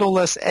is a little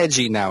less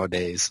edgy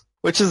nowadays,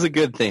 which is a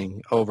good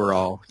thing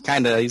overall.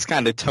 He's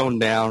kind of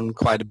toned down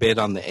quite a bit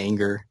on the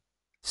anger.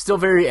 Still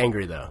very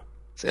angry though.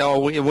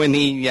 So when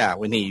he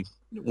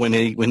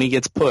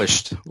gets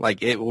pushed,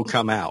 it will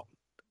come out.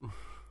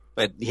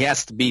 But he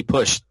has to be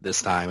pushed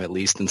this time at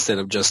least, instead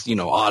of just,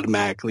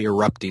 automatically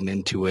erupting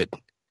into it,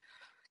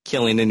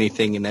 killing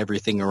anything and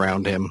everything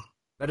around him.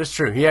 That is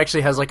true. He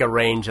actually has a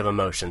range of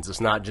emotions.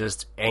 It's not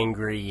just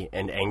angry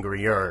and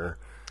angrier.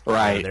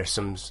 Right. There's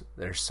some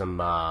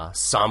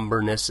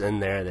somberness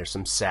in there. There's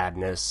some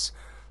sadness,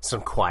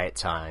 some quiet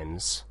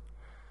times.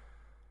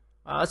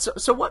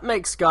 So what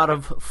makes God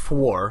of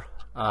War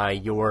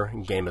your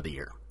game of the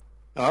year?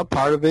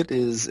 Part of it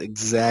is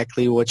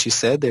exactly what you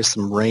said. There's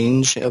some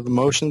range of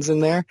emotions in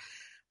there.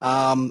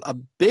 A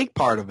big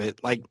part of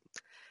it,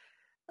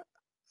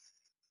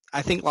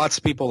 I think lots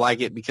of people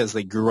like it because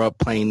they grew up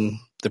playing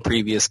the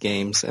previous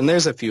games, and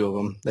there's a few of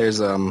them.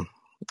 There's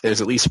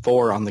at least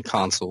 4 on the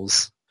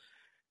consoles,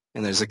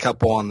 and there's a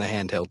couple on the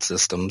handheld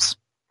systems.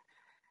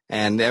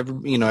 And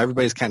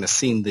everybody's kind of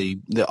seen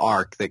the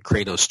arc that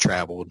Kratos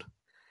traveled.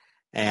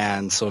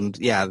 And so,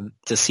 yeah,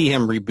 to see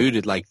him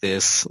rebooted like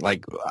this,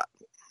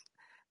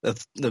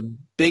 the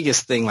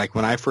biggest thing,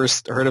 when I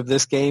first heard of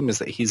this game, is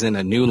that he's in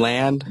a new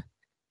land,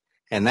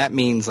 and that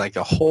means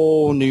a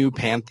whole new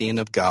pantheon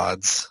of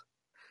gods.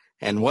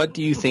 And what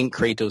do you think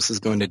Kratos is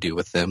going to do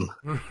with them?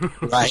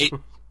 Right?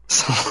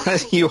 So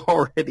you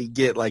already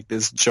get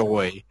this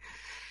joy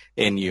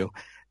in you.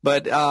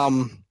 But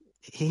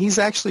he's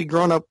actually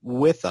grown up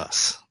with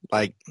us.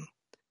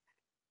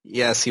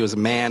 Yes, he was a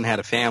man, had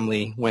a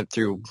family, went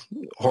through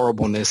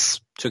horribleness,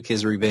 took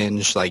his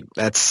revenge.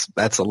 That's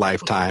a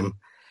lifetime.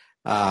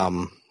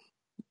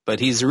 But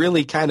he's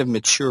really kind of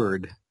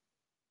matured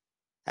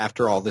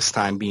after all this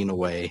time being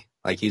away.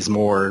 He's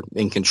more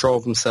in control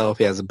of himself.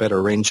 He has a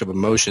better range of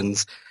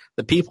emotions.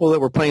 The people that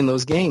were playing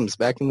those games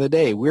back in the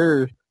day,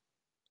 we're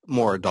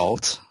more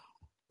adult.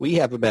 We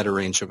have a better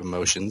range of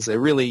emotions. It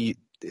really,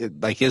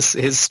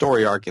 his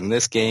story arc in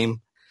this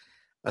game,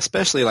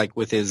 especially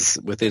with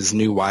his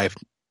new wife.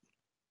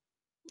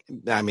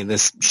 I mean,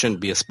 this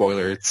shouldn't be a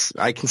spoiler.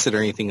 I consider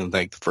anything in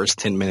the first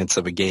 10 minutes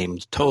of a game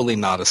totally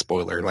not a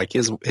spoiler.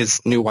 His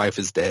new wife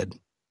is dead.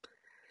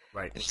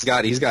 Right. He's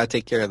got to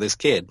take care of this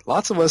kid.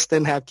 Lots of us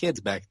didn't have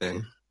kids back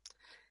then,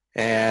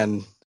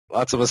 and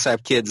lots of us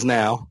have kids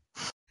now.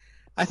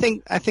 I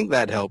think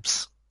that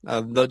helps.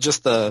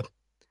 The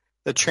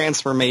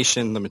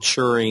transformation, the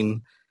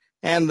maturing,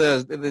 and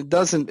it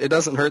doesn't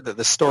hurt that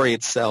the story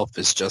itself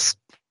is just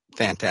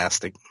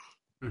fantastic.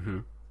 Mm-hmm.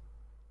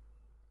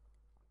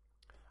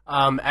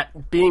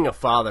 Being a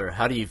father,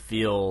 how do you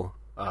feel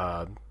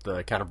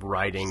the kind of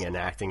writing and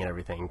acting and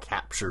everything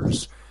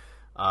captures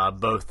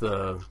both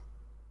the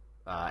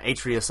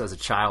Atreus as a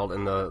child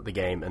in the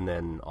game, and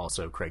then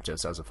also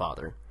Kratos as a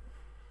father?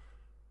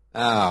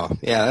 Oh,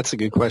 yeah, that's a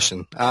good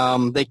question.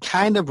 They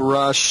kind of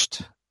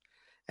rushed,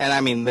 and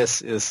I mean,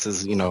 this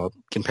is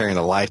comparing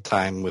a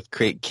lifetime with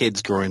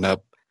kids growing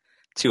up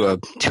to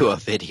a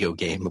video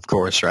game, of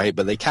course, right?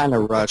 But they kind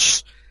of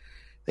rush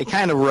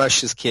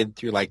this kid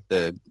through like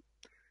the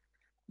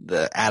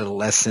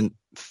adolescent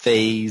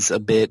phase a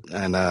bit,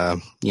 and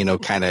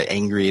kind of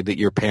angry at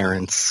your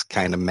parents,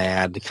 kind of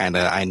mad, kind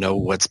of I know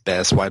what's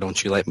best. Why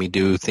don't you let me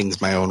do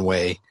things my own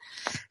way?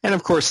 And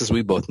of course, as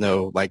we both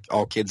know, like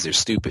all kids are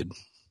stupid.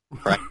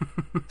 Right.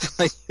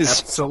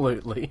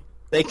 Absolutely.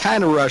 They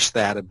kind of rush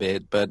that a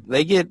bit, but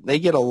they get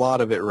a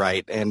lot of it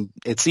right, and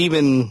it's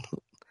even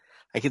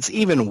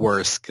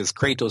worse because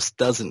Kratos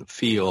doesn't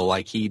feel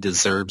like he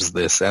deserves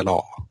this at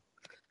all.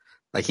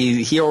 Like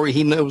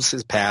he knows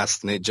his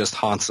past, and it just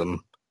haunts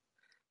him,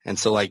 and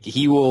so like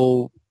he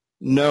will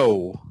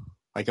know,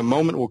 like a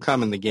moment will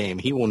come in the game,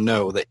 he will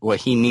know that what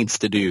he needs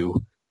to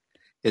do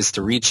is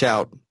to reach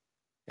out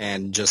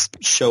and just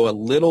show a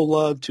little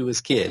love to his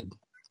kid.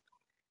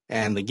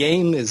 And the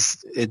game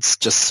it's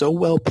just so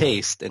well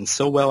paced and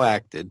so well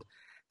acted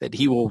that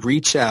he will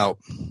reach out,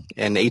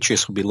 and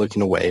Atreus will be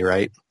looking away,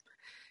 right?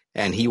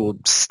 And he will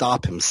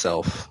stop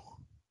himself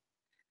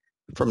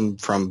from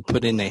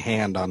putting a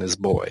hand on his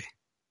boy.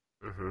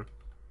 Mm-hmm.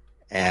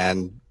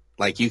 And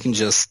like you can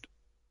just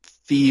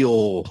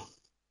feel,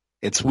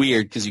 it's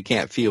weird because you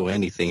can't feel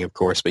anything, of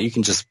course, but you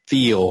can just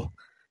feel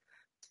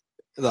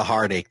the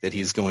heartache that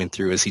he's going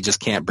through as he just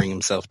can't bring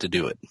himself to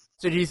do it.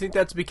 So do you think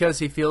that's because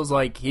he feels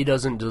like he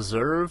doesn't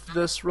deserve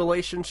this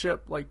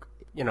relationship? Like,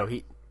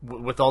 he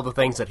with all the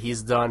things that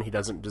he's done, he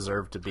doesn't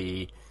deserve to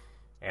be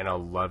in a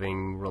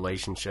loving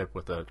relationship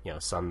with a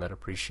son that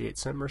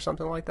appreciates him or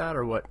something like that?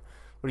 Or what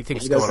do you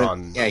think is going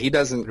on? Yeah, he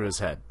doesn't through his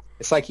head.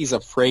 It's like he's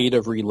afraid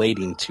of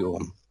relating to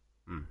him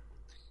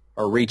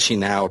or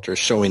reaching out or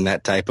showing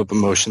that type of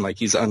emotion, like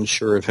he's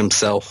unsure of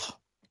himself.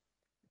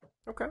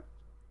 Okay.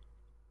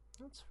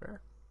 That's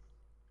fair.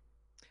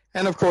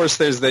 And of course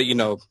there's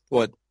the,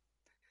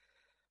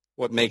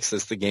 what makes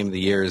this the game of the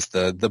year is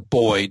the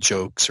boy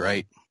jokes,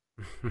 right?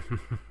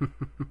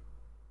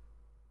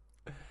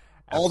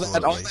 all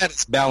that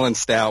is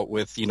balanced out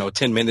with,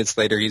 10 minutes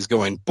later he's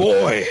going,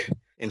 boy,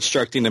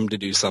 instructing him to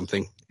do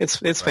something.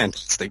 It's right.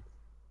 Fantastic.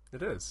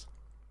 It is.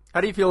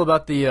 How do you feel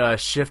about the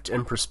shift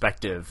in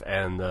perspective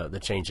and the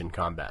change in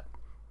combat?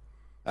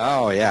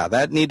 Oh, yeah,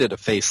 that needed a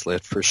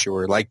facelift for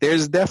sure. Like,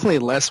 there's definitely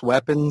less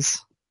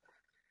weapons.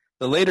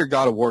 The later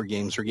God of War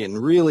games were getting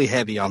really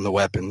heavy on the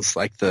weapons.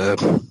 Like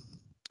I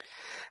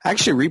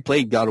actually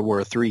replayed God of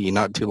War 3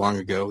 not too long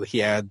ago. He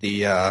had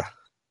the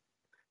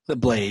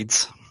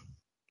blades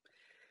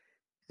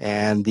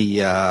and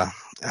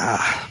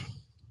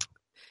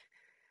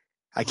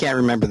I can't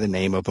remember the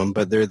name of them,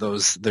 but they're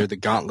the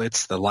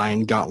gauntlets, the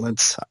lion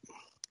gauntlets,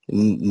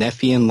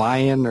 Nephian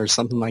lion or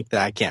something like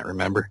that. I can't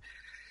remember.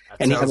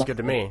 That sounds good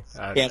to me.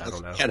 I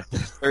don't know. He had a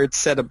third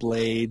set of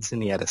blades,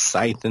 and he had a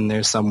scythe in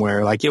there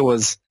somewhere. Like, it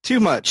was too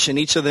much, and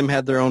each of them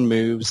had their own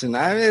moves, and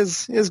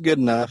it was good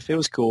enough. It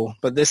was cool.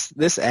 But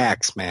this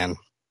axe, man,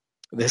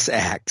 this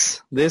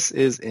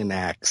is an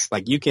axe.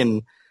 Like, you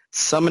can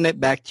summon it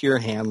back to your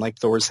hand like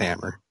Thor's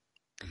hammer.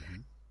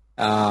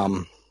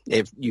 Mm-hmm.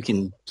 If you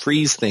can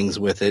freeze things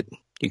with it,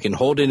 you can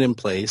hold it in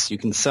place. You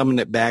can summon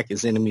it back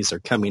as enemies are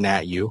coming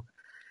at you.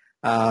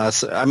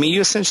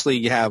 You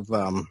essentially have,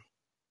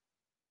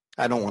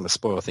 I don't want to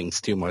spoil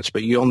things too much,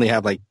 but you only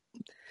have like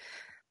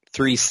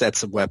 3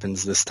 sets of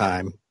weapons this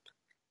time,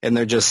 and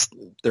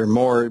they're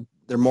more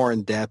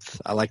in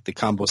depth. I like the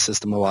combo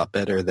system a lot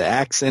better. The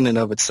axe in and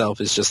of itself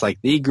is just like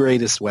the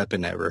greatest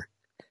weapon ever.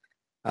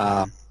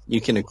 You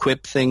can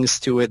equip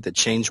things to it that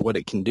change what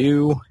it can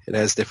do. It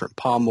has different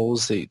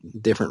pommels,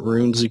 different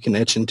runes you can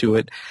etch into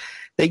it.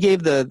 They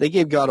gave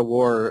God of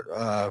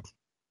War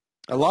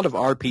a lot of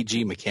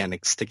RPG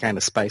mechanics to kind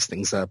of spice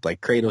things up.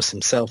 Like Kratos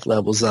himself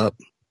levels up.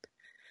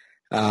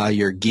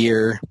 Your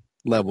gear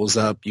levels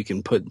up. You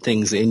can put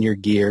things in your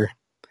gear.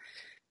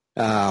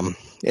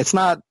 It's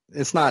not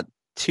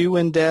too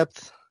in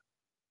depth,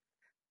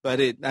 but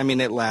it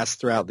lasts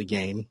throughout the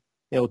game.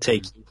 It'll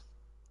take you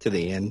to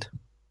the end.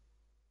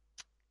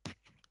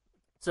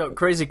 So,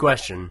 crazy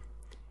question.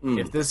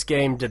 If this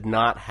game did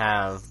not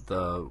have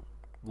the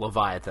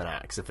Leviathan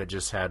axe, if it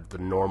just had the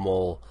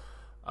normal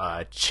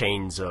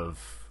chains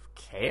of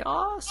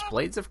chaos,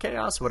 blades of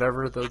chaos,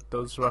 whatever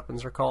those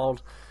weapons are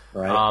called,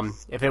 right.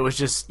 If it was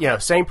just,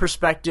 same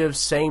perspective,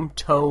 same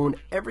tone,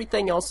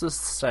 everything else is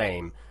the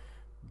same,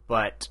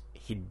 but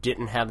he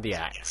didn't have the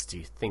axe, do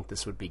you think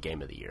this would be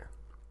Game of the Year?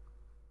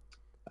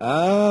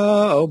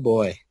 Oh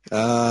boy.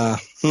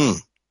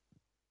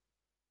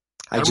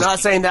 I'm not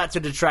saying that to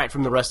detract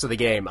from the rest of the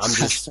game. I'm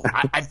just,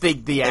 I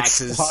think the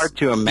axe is hard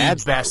to imagine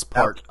the best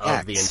part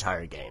of the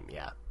entire game.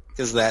 Yeah,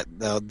 because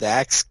the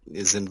axe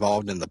is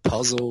involved in the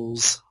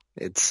puzzles.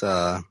 It's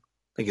I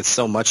think it's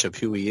so much of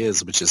who he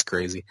is, which is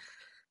crazy.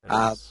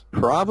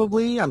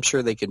 Probably, I'm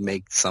sure they could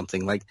make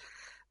something like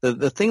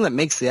the thing that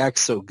makes the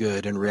axe so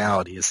good in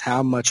reality is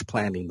how much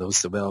planning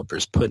those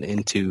developers put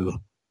into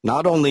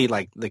not only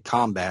like the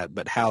combat,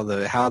 but how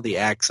the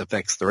axe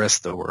affects the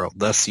rest of the world.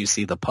 Thus, you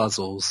see the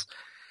puzzles,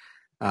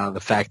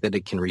 the fact that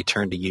it can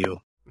return to you.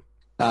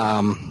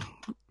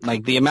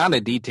 Like the amount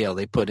of detail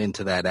they put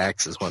into that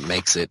axe is what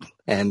makes it.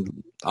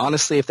 And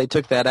honestly, if they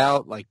took that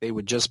out, like they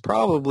would just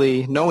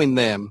probably, knowing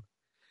them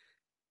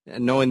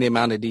and knowing the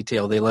amount of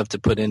detail they love to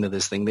put into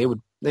this thing, they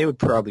would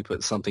probably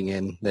put something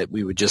in that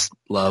we would just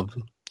love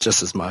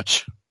just as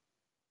much.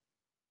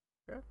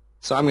 Okay.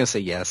 So I'm going to say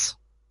yes.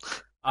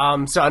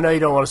 So I know you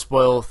don't want to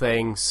spoil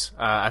things.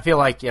 I feel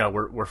like,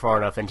 we're far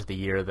enough into the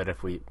year that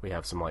if we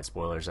have some light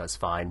spoilers, that's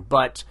fine.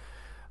 But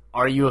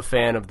are you a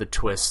fan of the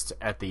twist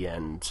at the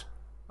end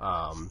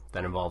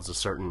that involves a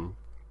certain,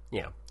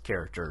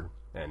 character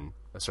and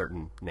a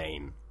certain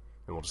name?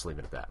 And we'll just leave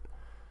it at that.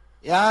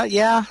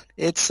 Yeah.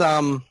 It's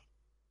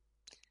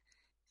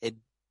it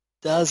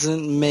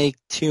doesn't make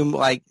too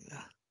like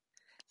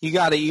you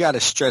gotta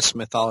stretch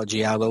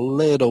mythology out a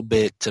little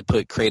bit to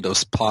put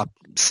Kratos pop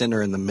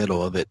center in the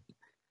middle of it.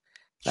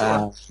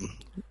 Sure.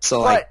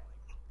 But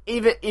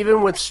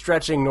even with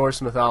stretching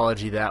Norse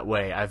mythology that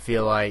way, I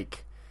feel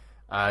like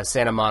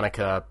Santa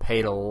Monica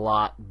paid a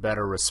lot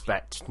better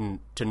respect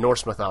to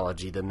Norse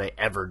mythology than they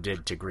ever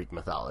did to Greek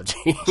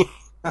mythology.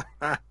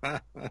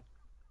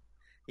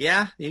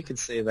 Yeah, you could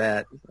say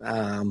that.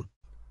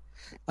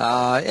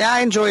 I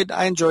enjoyed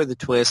the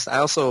twist. I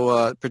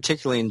also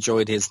particularly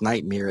enjoyed his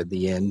nightmare at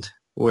the end,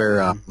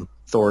 where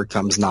Thor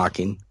comes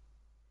knocking.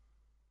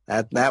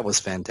 That was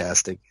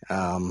fantastic.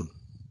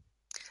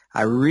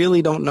 I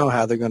really don't know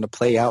how they're going to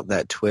play out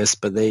that twist,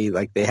 but they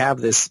have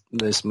this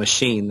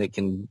machine that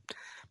can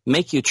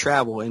make you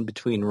travel in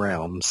between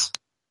realms.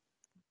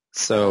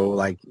 So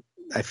I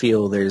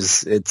feel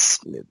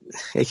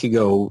it could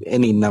go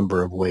any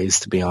number of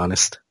ways, to be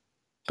honest.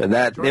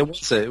 But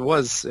it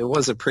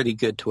was a pretty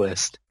good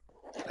twist.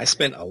 I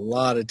spent a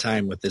lot of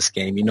time with this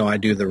game. I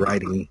do the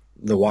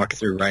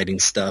walkthrough writing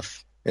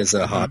stuff as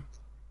a hobby.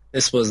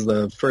 This was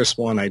the first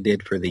one I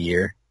did for the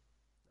year.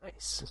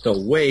 Nice. So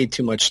way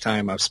too much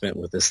time I've spent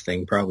with this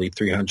thing, probably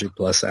 300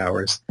 plus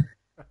hours.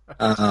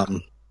 I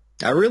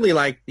really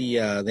like they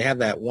have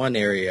that one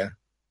area,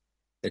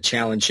 the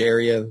challenge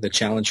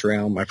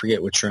realm. I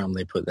forget which realm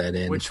they put that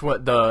in. Which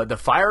one, the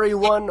fiery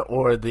one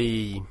or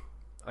the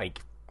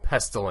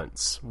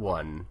pestilence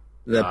one?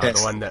 The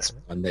pestilence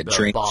one that the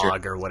drinks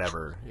bog or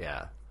whatever.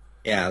 Yeah.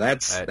 Yeah,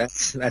 that's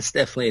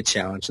definitely a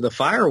challenge. The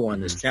fire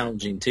one is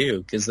challenging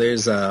too, because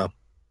there's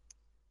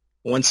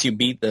once you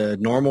beat the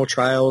normal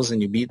trials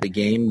and you beat the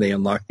game, they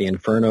unlock the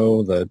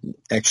Inferno, the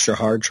extra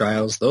hard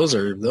trials. Those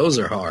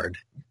are hard.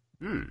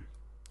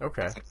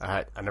 Okay,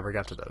 I never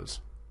got to those.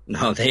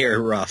 No, they are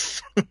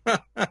rough.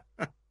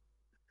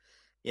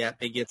 Yeah,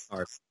 it gets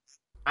hard.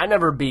 I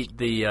never beat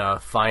the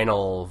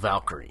final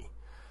Valkyrie.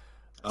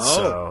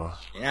 Oh,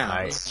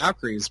 yeah. Those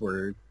Valkyries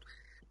were,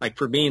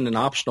 for being an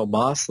optional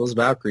boss, those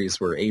Valkyries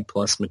were A+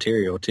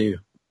 material, too.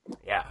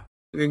 Yeah.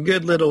 A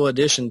good little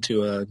addition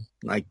to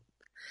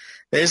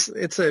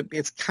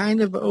it's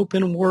kind of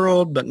open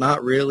world, but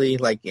not really,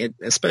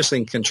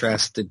 especially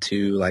contrasted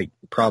to,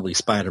 probably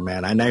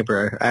Spider-Man. I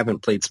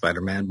haven't played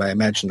Spider-Man, but I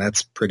imagine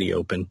that's pretty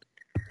open.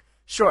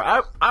 Sure,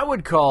 I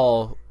would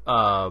call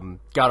God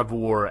of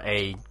War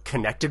a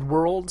connected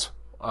world,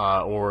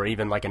 or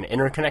even an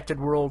interconnected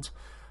world.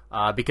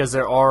 Because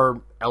there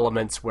are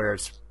elements where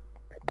it's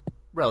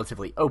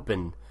relatively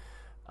open,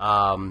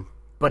 but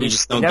you it's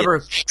just don't never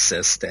get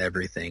access to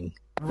everything.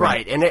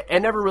 Right, and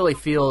it never really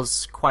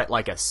feels quite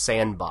like a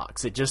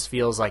sandbox. It just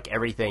feels like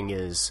everything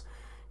is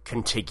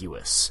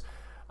contiguous,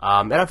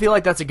 and I feel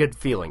like that's a good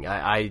feeling.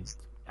 I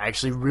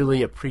actually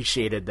really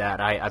appreciated that.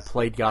 I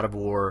played God of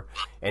War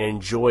and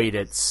enjoyed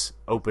its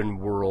open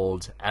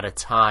world at a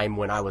time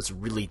when I was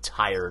really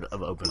tired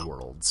of open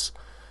worlds.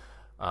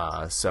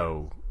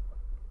 So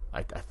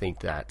I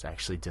think that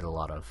actually did a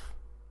lot of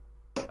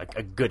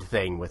a good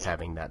thing with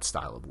having that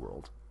style of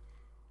world.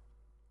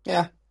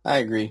 Yeah, I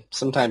agree.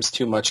 Sometimes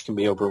too much can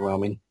be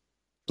overwhelming,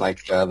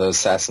 like the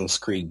Assassin's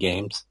Creed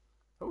games.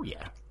 Oh,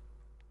 yeah.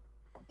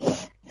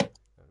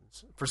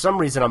 For some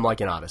reason, I'm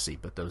liking Odyssey,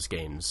 but those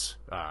games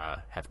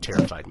have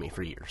terrified me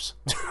for years.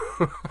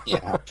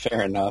 Yeah,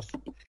 fair enough.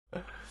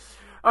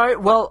 All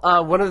right, well,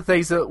 one of the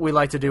things that we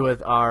like to do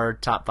with our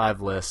top 5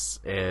 lists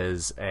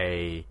is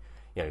a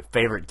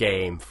favorite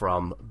game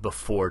from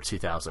before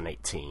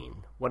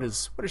 2018. What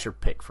is your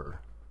pick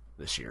for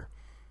this year?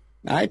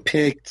 I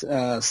picked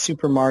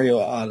Super Mario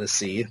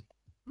Odyssey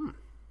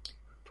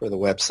for the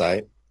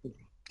website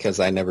because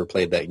I never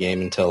played that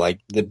game until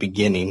the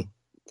beginning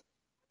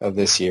of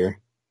this year.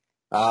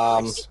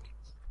 Nice.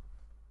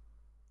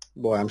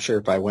 Boy, I'm sure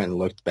if I went and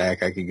looked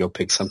back, I could go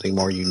pick something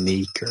more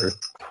unique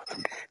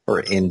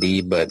or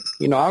indie, but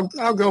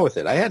I'll go with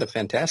it. I had a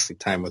fantastic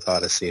time with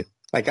Odyssey.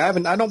 I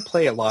don't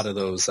play a lot of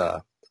those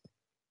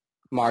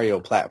Mario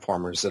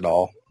platformers at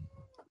all.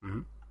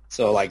 Mm-hmm.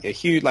 So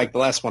the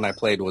last one I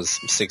played was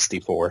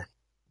 64.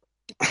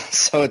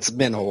 So it's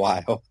been a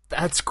while.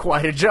 That's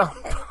quite a jump.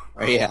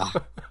 Yeah.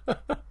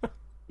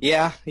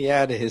 Yeah,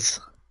 it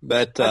is.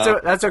 But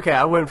That's okay.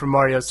 I went from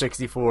Mario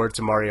 64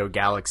 to Mario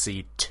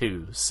Galaxy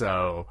 2,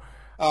 so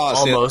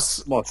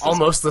almost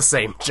the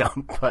same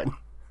jump.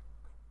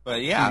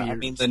 But yeah, I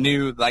mean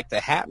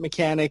the hat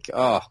mechanic,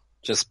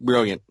 just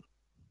brilliant.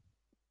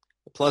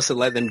 Plus, it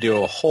let them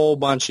do a whole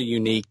bunch of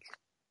unique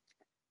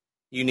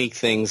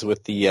things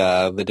with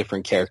the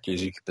different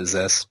characters you could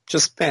possess.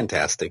 Just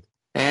fantastic.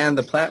 And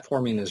the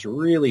platforming is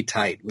really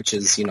tight, which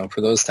is,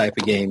 for those type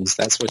of games,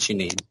 that's what you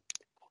need.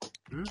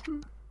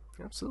 Mm-hmm.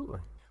 Absolutely.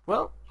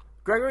 Well,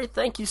 Gregory,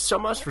 thank you so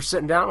much for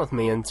sitting down with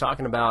me and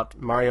talking about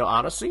Mario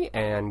Odyssey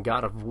and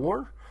God of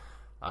War.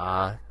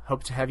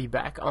 Hope to have you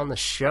back on the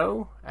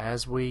show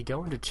as we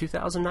go into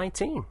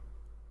 2019.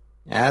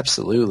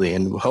 Absolutely,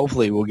 and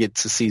hopefully we'll get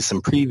to see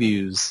some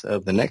previews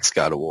of the next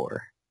God of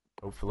War.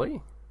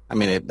 Hopefully. I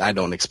mean, I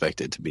don't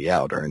expect it to be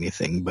out or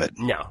anything, but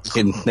no,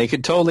 they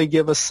could totally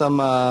give us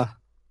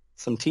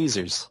some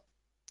teasers.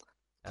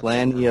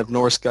 Plenty of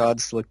Norse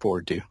gods to look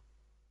forward to.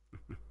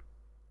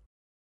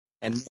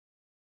 And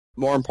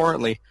more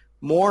importantly,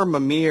 more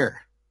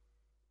Mimir.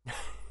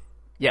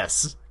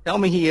 Yes. Tell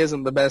me he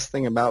isn't the best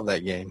thing about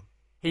that game.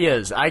 He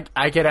is.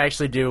 I could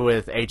actually do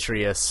with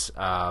Atreus,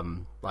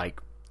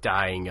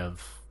 dying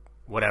of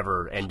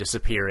whatever and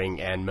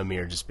disappearing and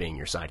Mimir just being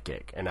your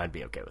sidekick, and I'd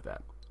be okay with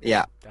that.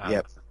 Yeah,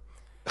 yep.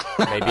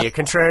 Maybe a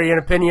contrarian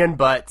opinion,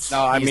 but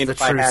no, I mean, the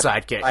true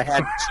sidekick. I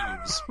had to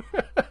choose.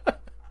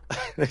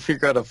 If you're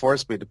going to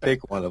force me to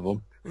pick one of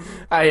them.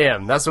 I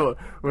am. That's what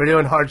we're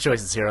doing. Hard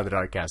choices here on the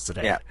Darkcast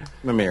today. Yeah,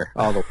 Mimir,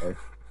 all the way.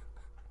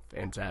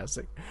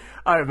 Fantastic.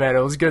 All right, man.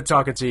 It was good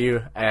talking to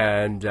you,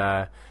 and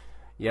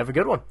you have a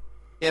good one.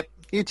 Yep,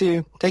 you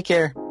too. Take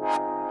care.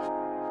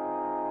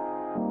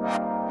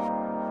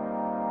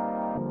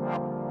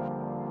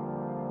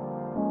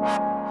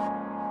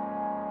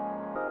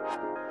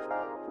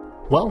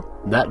 Well,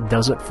 that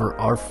does it for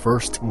our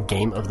first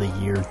Game of the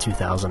Year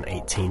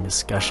 2018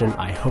 discussion.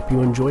 I hope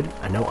you enjoyed it.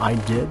 I know I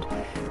did.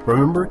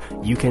 Remember,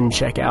 you can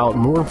check out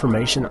more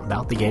information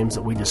about the games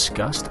that we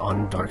discussed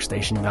on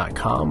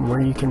darkstation.com, where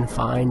you can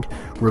find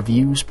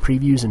reviews,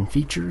 previews, and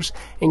features,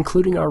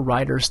 including our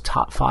writers'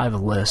 top 5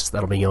 list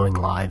that'll be going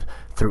live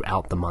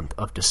throughout the month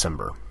of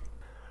December.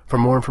 For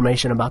more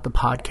information about the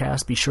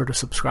podcast, be sure to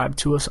subscribe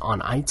to us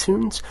on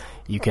iTunes.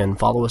 You can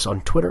follow us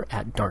on Twitter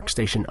at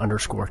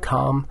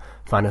darkstation_com,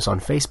 find us on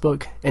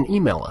Facebook, and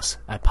email us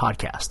at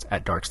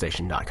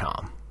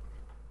podcast@darkstation.com.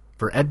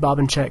 For Ed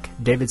Bobincheck,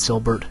 David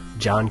Silbert,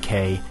 John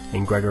Kay,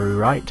 and Gregory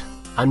Wright,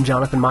 I'm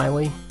Jonathan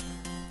Miley.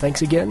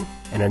 Thanks again,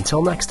 and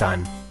until next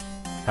time,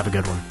 have a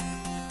good one.